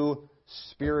do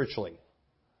spiritually.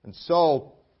 And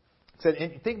so,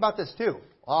 and think about this too.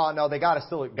 Oh, no,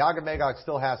 Gog and Magog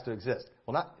still has to exist.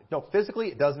 Well, physically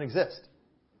it doesn't exist.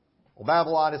 Well,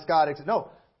 Babylon has got to exist. No,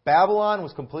 Babylon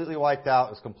was completely wiped out.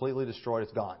 It was completely destroyed.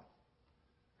 It's gone.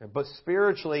 But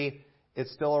spiritually,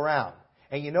 it's still around.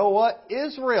 And you know what?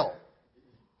 Israel,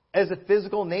 as a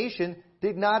physical nation,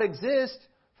 did not exist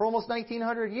for almost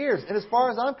 1900 years. And as far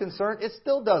as I'm concerned, it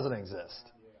still doesn't exist.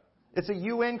 It's a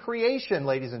UN creation,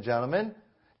 ladies and gentlemen.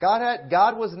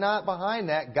 God was not behind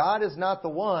that. God is not the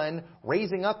one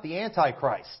raising up the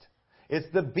Antichrist. It's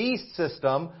the beast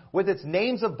system with its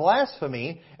names of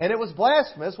blasphemy. And it was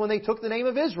blasphemous when they took the name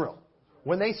of Israel,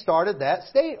 when they started that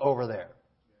state over there.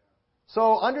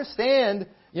 So understand,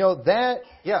 they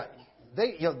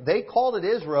called it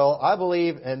Israel, I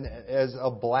believe, as a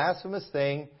blasphemous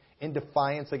thing in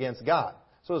defiance against God.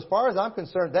 So as far as I'm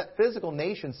concerned, that physical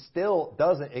nation still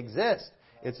doesn't exist.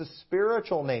 It's a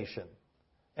spiritual nation.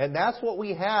 And that's what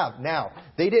we have now.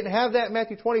 They didn't have that in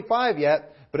Matthew 25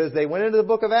 yet, but as they went into the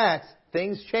book of Acts,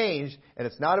 things changed, and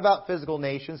it's not about physical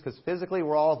nations, because physically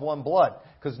we're all of one blood.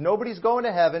 Because nobody's going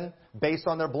to heaven based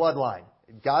on their bloodline.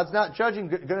 God's not going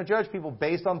to judge people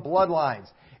based on bloodlines.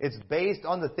 It's based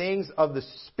on the things of the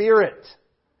Spirit.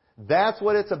 That's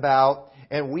what it's about.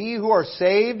 And we who are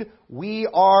saved, we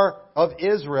are of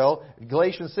Israel.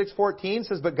 Galatians 6:14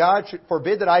 says, but God should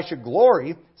forbid that I should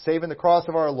glory, save in the cross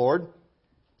of our Lord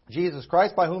Jesus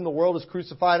Christ, by whom the world is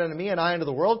crucified unto me, and I unto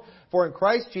the world. For in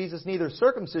Christ Jesus neither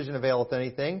circumcision availeth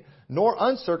anything, nor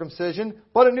uncircumcision,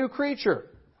 but a new creature.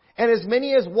 And as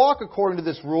many as walk according to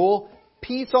this rule,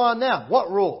 peace on them.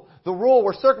 What rule? The rule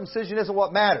where circumcision isn't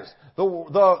what matters. The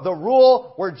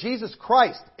rule where Jesus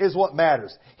Christ is what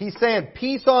matters. He's saying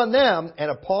peace on them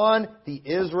and upon the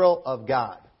Israel of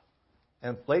God.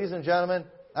 And ladies and gentlemen,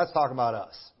 that's talking about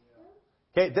us.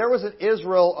 Okay, there was an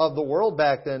Israel of the world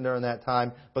back then during that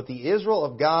time, but the Israel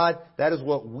of God, that is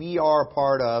what we are a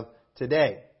part of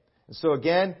today. And so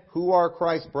again, who are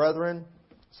Christ's brethren?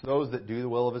 It's those that do the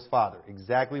will of His Father.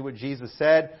 Exactly what Jesus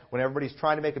said when everybody's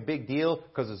trying to make a big deal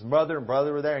because his mother and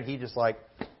brother were there, and he just like,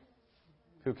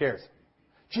 who cares?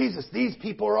 Jesus, these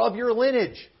people are of your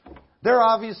lineage. They're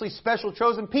obviously special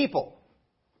chosen people.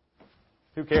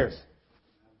 Who cares?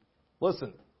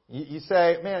 Listen, you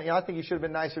say, man, I think he should have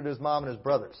been nicer to his mom and his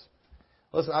brothers.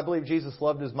 Listen, I believe Jesus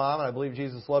loved his mom and I believe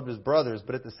Jesus loved his brothers,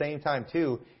 but at the same time,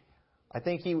 too, I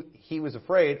think he was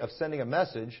afraid of sending a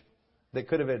message that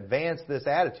could have advanced this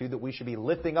attitude that we should be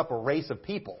lifting up a race of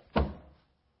people.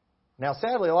 Now,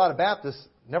 sadly, a lot of Baptists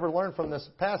never learned from this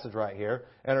passage right here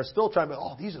and are still trying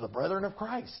to, these are the brethren of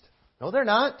Christ. No, they're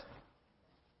not.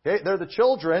 Okay? They're the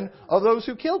children of those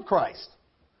who killed Christ.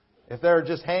 If they're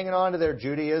just hanging on to their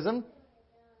Judaism.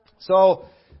 So,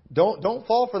 don't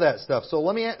fall for that stuff. So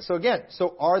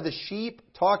are the sheep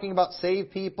talking about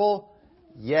saved people?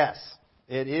 Yes.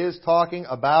 It is talking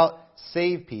about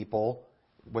saved people.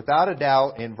 Without a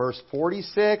doubt, in verse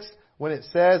 46, when it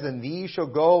says, and these shall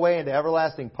go away into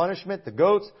everlasting punishment, the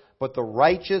goats, but the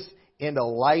righteous into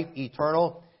life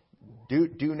eternal. Do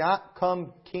not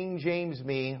come King James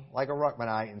me like a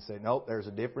Ruckmanite and say, nope, there's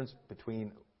a difference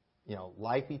between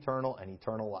life eternal and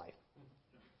eternal life.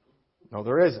 No,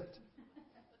 there isn't.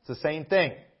 It's the same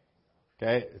thing.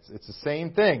 Okay? It's the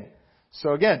same thing.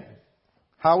 So again,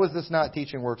 how is this not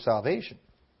teaching work salvation?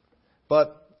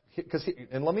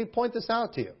 And let me point this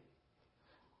out to you.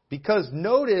 Because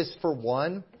notice, for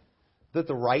one, that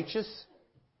the righteous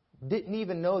didn't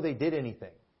even know they did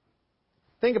anything.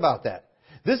 Think about that.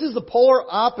 This is the polar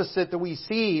opposite that we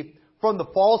see from the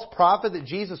false prophet that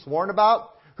Jesus warned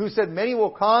about, who said, many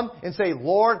will come and say,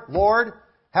 Lord, Lord,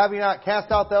 have you not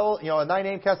cast out devils, in thy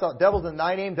name cast out devils, in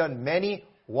thy name done many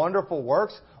wonderful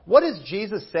works? What does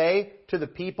Jesus say to the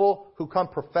people who come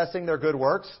professing their good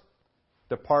works?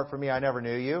 Depart from me, I never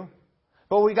knew you.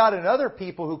 But we got another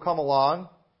people who come along.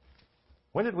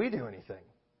 When did we do anything?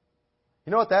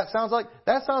 You know what that sounds like?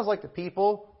 That sounds like the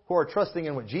people who are trusting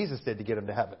in what Jesus did to get them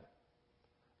to heaven.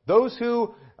 Those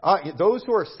who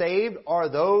are saved are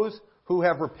those who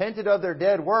have repented of their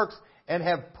dead works and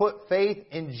have put faith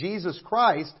in Jesus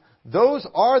Christ. Those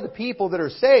are the people that are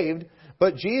saved.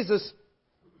 But Jesus,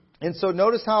 and so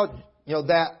notice how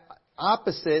that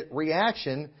opposite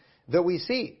reaction that we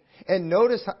see. And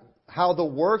notice how the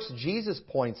works Jesus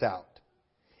points out.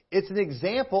 It's an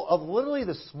example of literally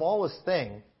the smallest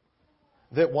thing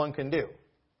that one can do.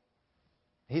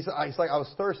 He's like, I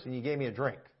was thirsty and you gave me a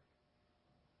drink.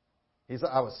 He's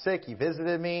like, I was sick, you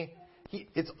visited me.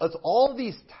 It's all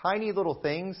these tiny little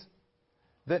things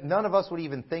that none of us would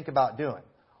even think about doing.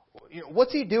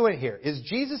 What's he doing here? Is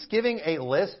Jesus giving a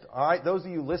list? All right, those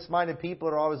of you list-minded people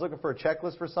that are always looking for a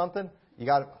checklist for something, you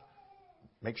got to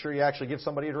make sure you actually give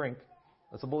somebody a drink.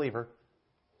 That's a believer.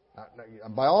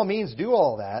 By all means, do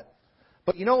all that.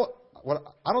 But you know what?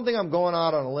 I don't think I'm going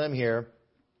out on a limb here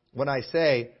when I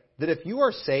say that if you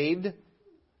are saved,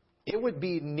 it would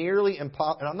be nearly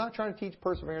impossible. And I'm not trying to teach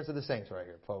perseverance of the saints right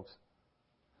here, folks.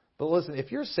 But listen,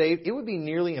 if you're saved, it would be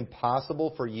nearly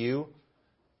impossible for you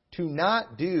to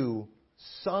not do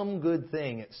some good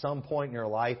thing at some point in your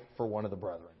life for one of the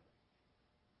brethren.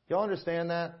 Y'all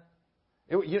understand that?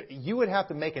 You would have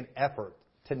to make an effort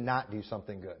to not do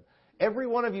something good. Every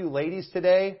one of you ladies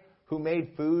today who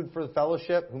made food for the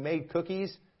fellowship, who made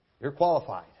cookies, you're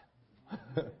qualified.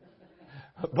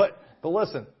 But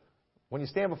listen, when you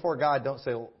stand before God, don't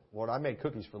say, Lord, I made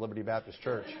cookies for Liberty Baptist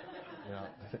Church.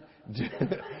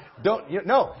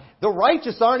 No, the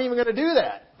righteous aren't even going to do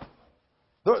that.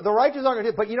 The righteous aren't going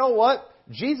to do it. But you know what?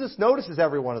 Jesus notices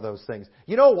every one of those things.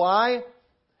 You know why?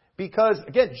 Because,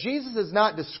 again, Jesus is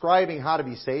not describing how to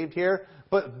be saved here,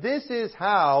 but this is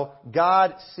how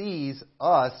God sees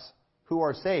us who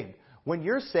are saved. When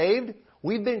you're saved,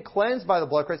 we've been cleansed by the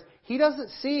blood of Christ. He doesn't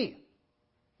see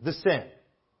the sin.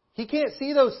 He can't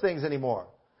see those things anymore.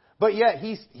 But yet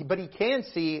he can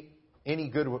see any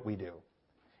good what we do.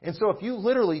 And so if you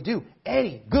literally do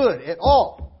any good at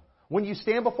all, when you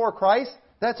stand before Christ,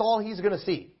 that's all He's going to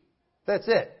see. That's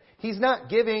it. He's not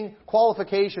giving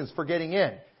qualifications for getting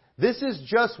in. This is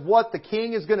just what the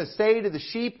king is going to say to the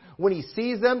sheep when he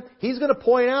sees them. He's going to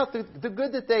point out the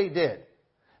good that they did.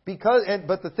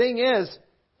 But the thing is,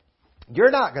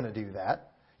 you're not going to do that.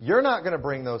 You're not going to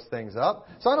bring those things up.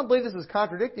 So I don't believe this is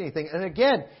contradicting anything. And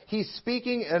again, he's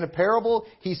speaking in a parable.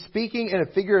 He's speaking in a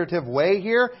figurative way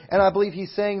here. And I believe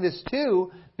he's saying this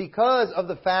too because of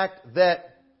the fact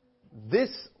that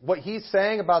what he's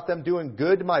saying about them doing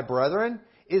good to my brethren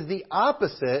is the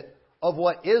opposite of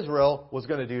what Israel was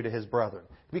going to do to his brethren.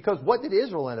 Because what did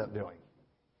Israel end up doing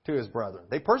to his brethren?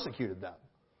 They persecuted them.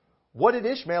 What did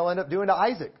Ishmael end up doing to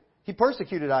Isaac? He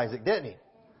persecuted Isaac, didn't he?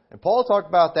 And Paul talked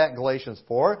about that in Galatians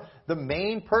 4. The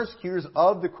main persecutors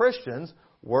of the Christians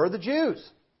were the Jews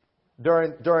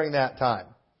during that time.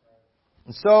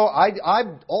 And so I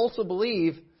also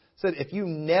believe that if you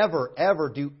never, ever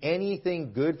do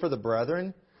anything good for the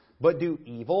brethren, but do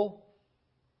evil,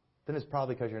 then it's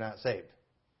probably because you're not saved.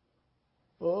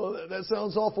 Oh, that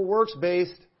sounds awful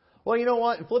works-based. Well, you know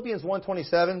what? In Philippians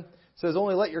 1:27, it says,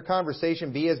 only let your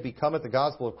conversation be as becometh the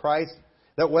gospel of Christ,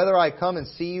 that whether I come and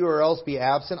see you or else be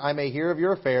absent, I may hear of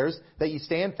your affairs, that ye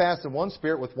stand fast in one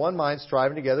spirit with one mind,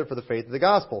 striving together for the faith of the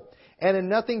gospel. And in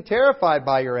nothing terrified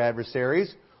by your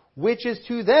adversaries, which is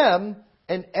to them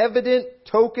an evident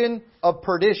token of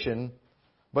perdition,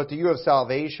 but to you of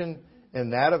salvation,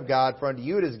 and that of God. For unto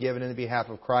you it is given in the behalf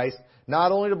of Christ,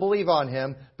 not only to believe on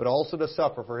Him, but also to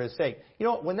suffer for His sake. You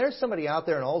know, when there's somebody out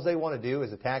there and all they want to do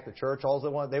is attack the church, all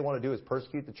they want to do is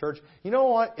persecute the church, you know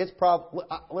what? It's probably...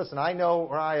 Listen, I know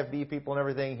we're IFB people and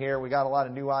everything here. We got a lot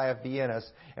of new IFB in us,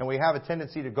 and we have a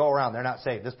tendency to go around. They're not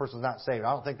saved. This person's not saved.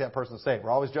 I don't think that person's saved.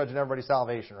 We're always judging everybody's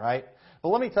salvation, right? But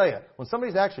let me tell you, when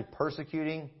somebody's actually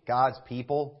persecuting God's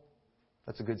people,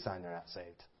 that's a good sign they're not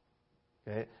saved.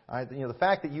 Okay? The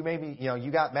fact that you maybe,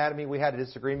 you got mad at me, we had a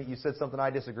disagreement, you said something I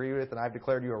disagree with, and I've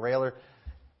declared you a railer,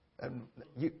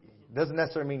 doesn't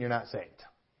necessarily mean you're not saved.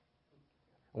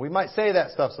 We might say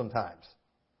that stuff sometimes.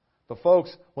 But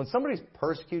folks, when somebody's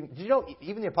persecuting, did you know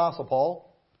even the Apostle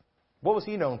Paul, what was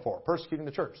he known for? Persecuting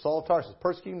the church. Saul of Tarsus,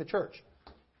 persecuting the church.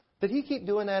 Did he keep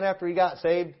doing that after he got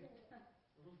saved?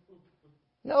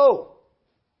 No.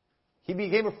 He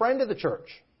became a friend of the church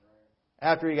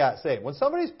after he got saved. When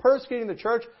somebody's persecuting the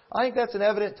church, I think that's an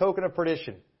evident token of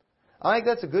perdition. I think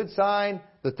that's a good sign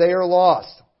that they are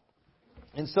lost.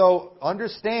 And so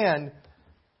understand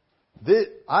that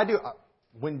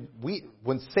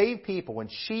when saved people, when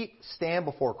sheep stand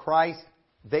before Christ,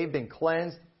 they've been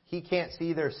cleansed. He can't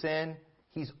see their sin.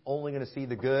 He's only going to see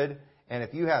the good. And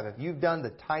if you've done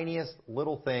the tiniest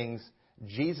little things,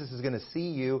 Jesus is going to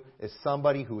see you as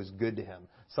somebody who is good to Him.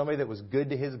 Somebody that was good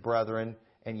to his brethren.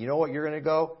 And you know what you're going to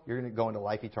go? You're going to go into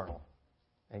life eternal.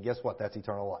 And guess what? That's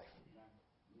eternal life.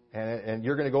 And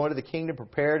you're going to go into the kingdom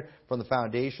prepared from the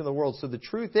foundation of the world. So the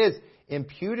truth is,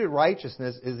 imputed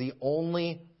righteousness is the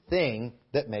only thing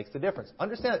that makes the difference.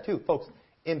 Understand that too, folks.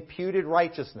 Imputed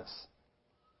righteousness.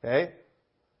 Okay?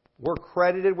 We're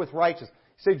credited with righteousness.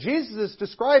 So Jesus is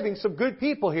describing some good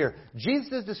people here.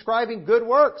 Jesus is describing good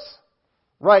works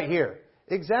right here.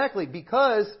 Exactly,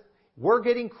 because we're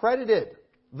getting credited.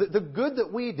 The good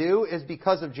that we do is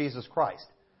because of Jesus Christ.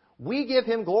 We give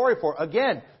Him glory for it.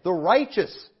 Again, the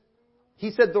righteous.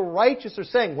 He said the righteous are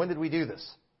saying, when did we do this?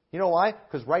 You know why?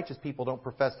 Because righteous people don't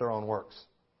profess their own works.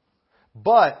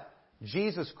 But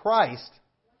Jesus Christ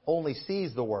only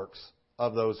sees the works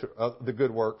of the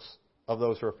good works of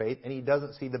those who are of faith, and He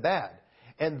doesn't see the bad.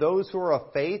 And those who are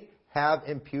of faith have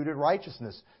imputed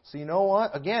righteousness. So you know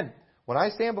what? Again, when I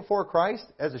stand before Christ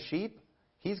as a sheep,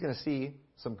 He's going to see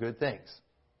some good things.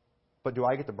 But do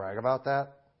I get to brag about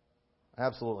that?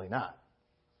 Absolutely not.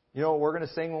 You know what we're going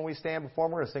to sing when we stand before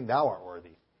Him? We're going to sing, Thou art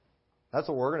worthy. That's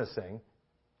what we're going to sing.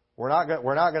 We're not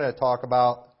going to talk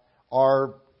about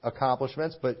our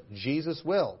accomplishments, but Jesus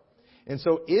will. And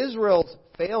so Israel's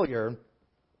failure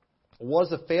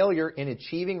was a failure in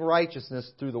achieving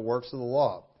righteousness through the works of the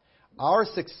law. Our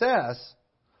success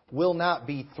will not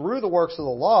be through the works of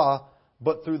the law,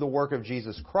 but through the work of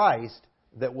Jesus Christ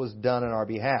that was done on our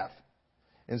behalf.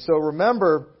 And so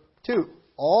remember, too,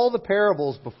 all the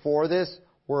parables before this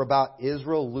were about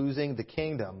Israel losing the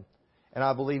kingdom. And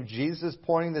I believe Jesus is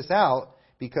pointing this out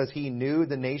because He knew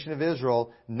the nation of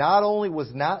Israel not only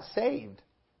was not saved,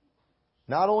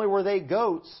 not only were they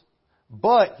goats,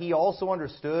 but He also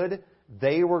understood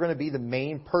they were going to be the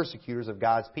main persecutors of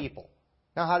God's people.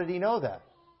 Now, how did He know that?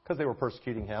 Because they were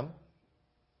persecuting Him.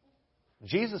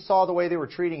 Jesus saw the way they were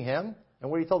treating Him,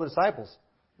 and what did He tell the disciples?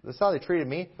 That's how they treated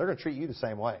me. They're going to treat you the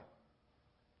same way.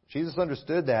 Jesus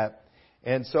understood that.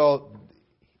 And so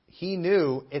he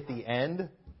knew at the end,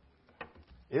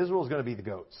 Israel's going to be the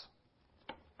goats.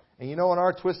 And you know, in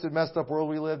our twisted, messed up world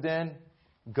we lived in,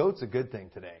 goat's a good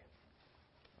thing today.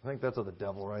 I think that's of the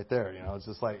devil right there. You know, it's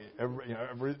just like,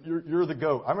 you're the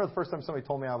goat. I remember the first time somebody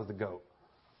told me I was the goat.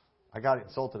 I got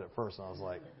insulted at first, and I was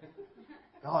like,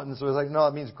 oh, and so it was like, no,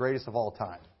 it means greatest of all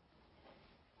time.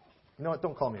 You know what?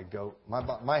 Don't call me a goat.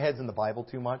 My head's in the Bible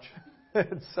too much.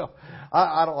 So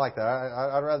I don't like that.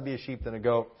 I'd rather be a sheep than a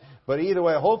goat. But either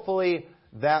way, hopefully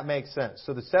that makes sense.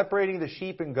 So the separating the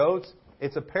sheep and goats,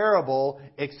 it's a parable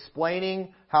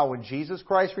explaining how when Jesus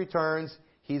Christ returns,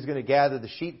 He's going to gather the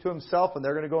sheep to Himself, and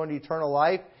they're going to go into eternal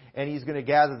life. And He's going to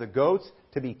gather the goats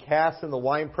to be cast in the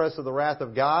winepress of the wrath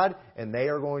of God, and they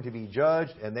are going to be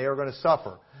judged, and they are going to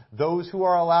suffer. Those who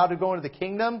are allowed to go into the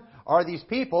kingdom are these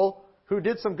people who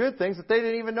did some good things that they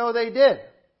didn't even know they did.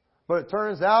 But it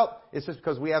turns out it's just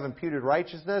because we have imputed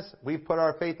righteousness. We've put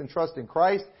our faith and trust in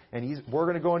Christ, and we're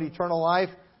going to go into eternal life.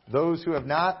 Those who have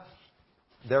not,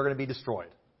 they're going to be destroyed.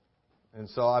 And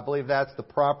so I believe that's the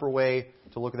proper way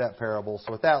to look at that parable.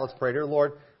 So with that, let's pray. Dear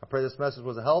Lord, I pray this message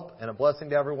was a help and a blessing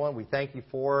to everyone. We thank You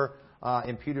for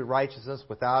imputed righteousness.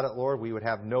 Without it, Lord, we would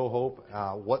have no hope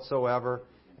whatsoever.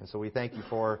 And so we thank You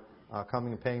for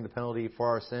coming and paying the penalty for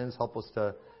our sins. Help us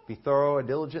to be thorough and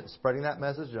diligent in spreading that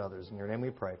message to others. In Your name we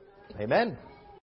pray. Amen.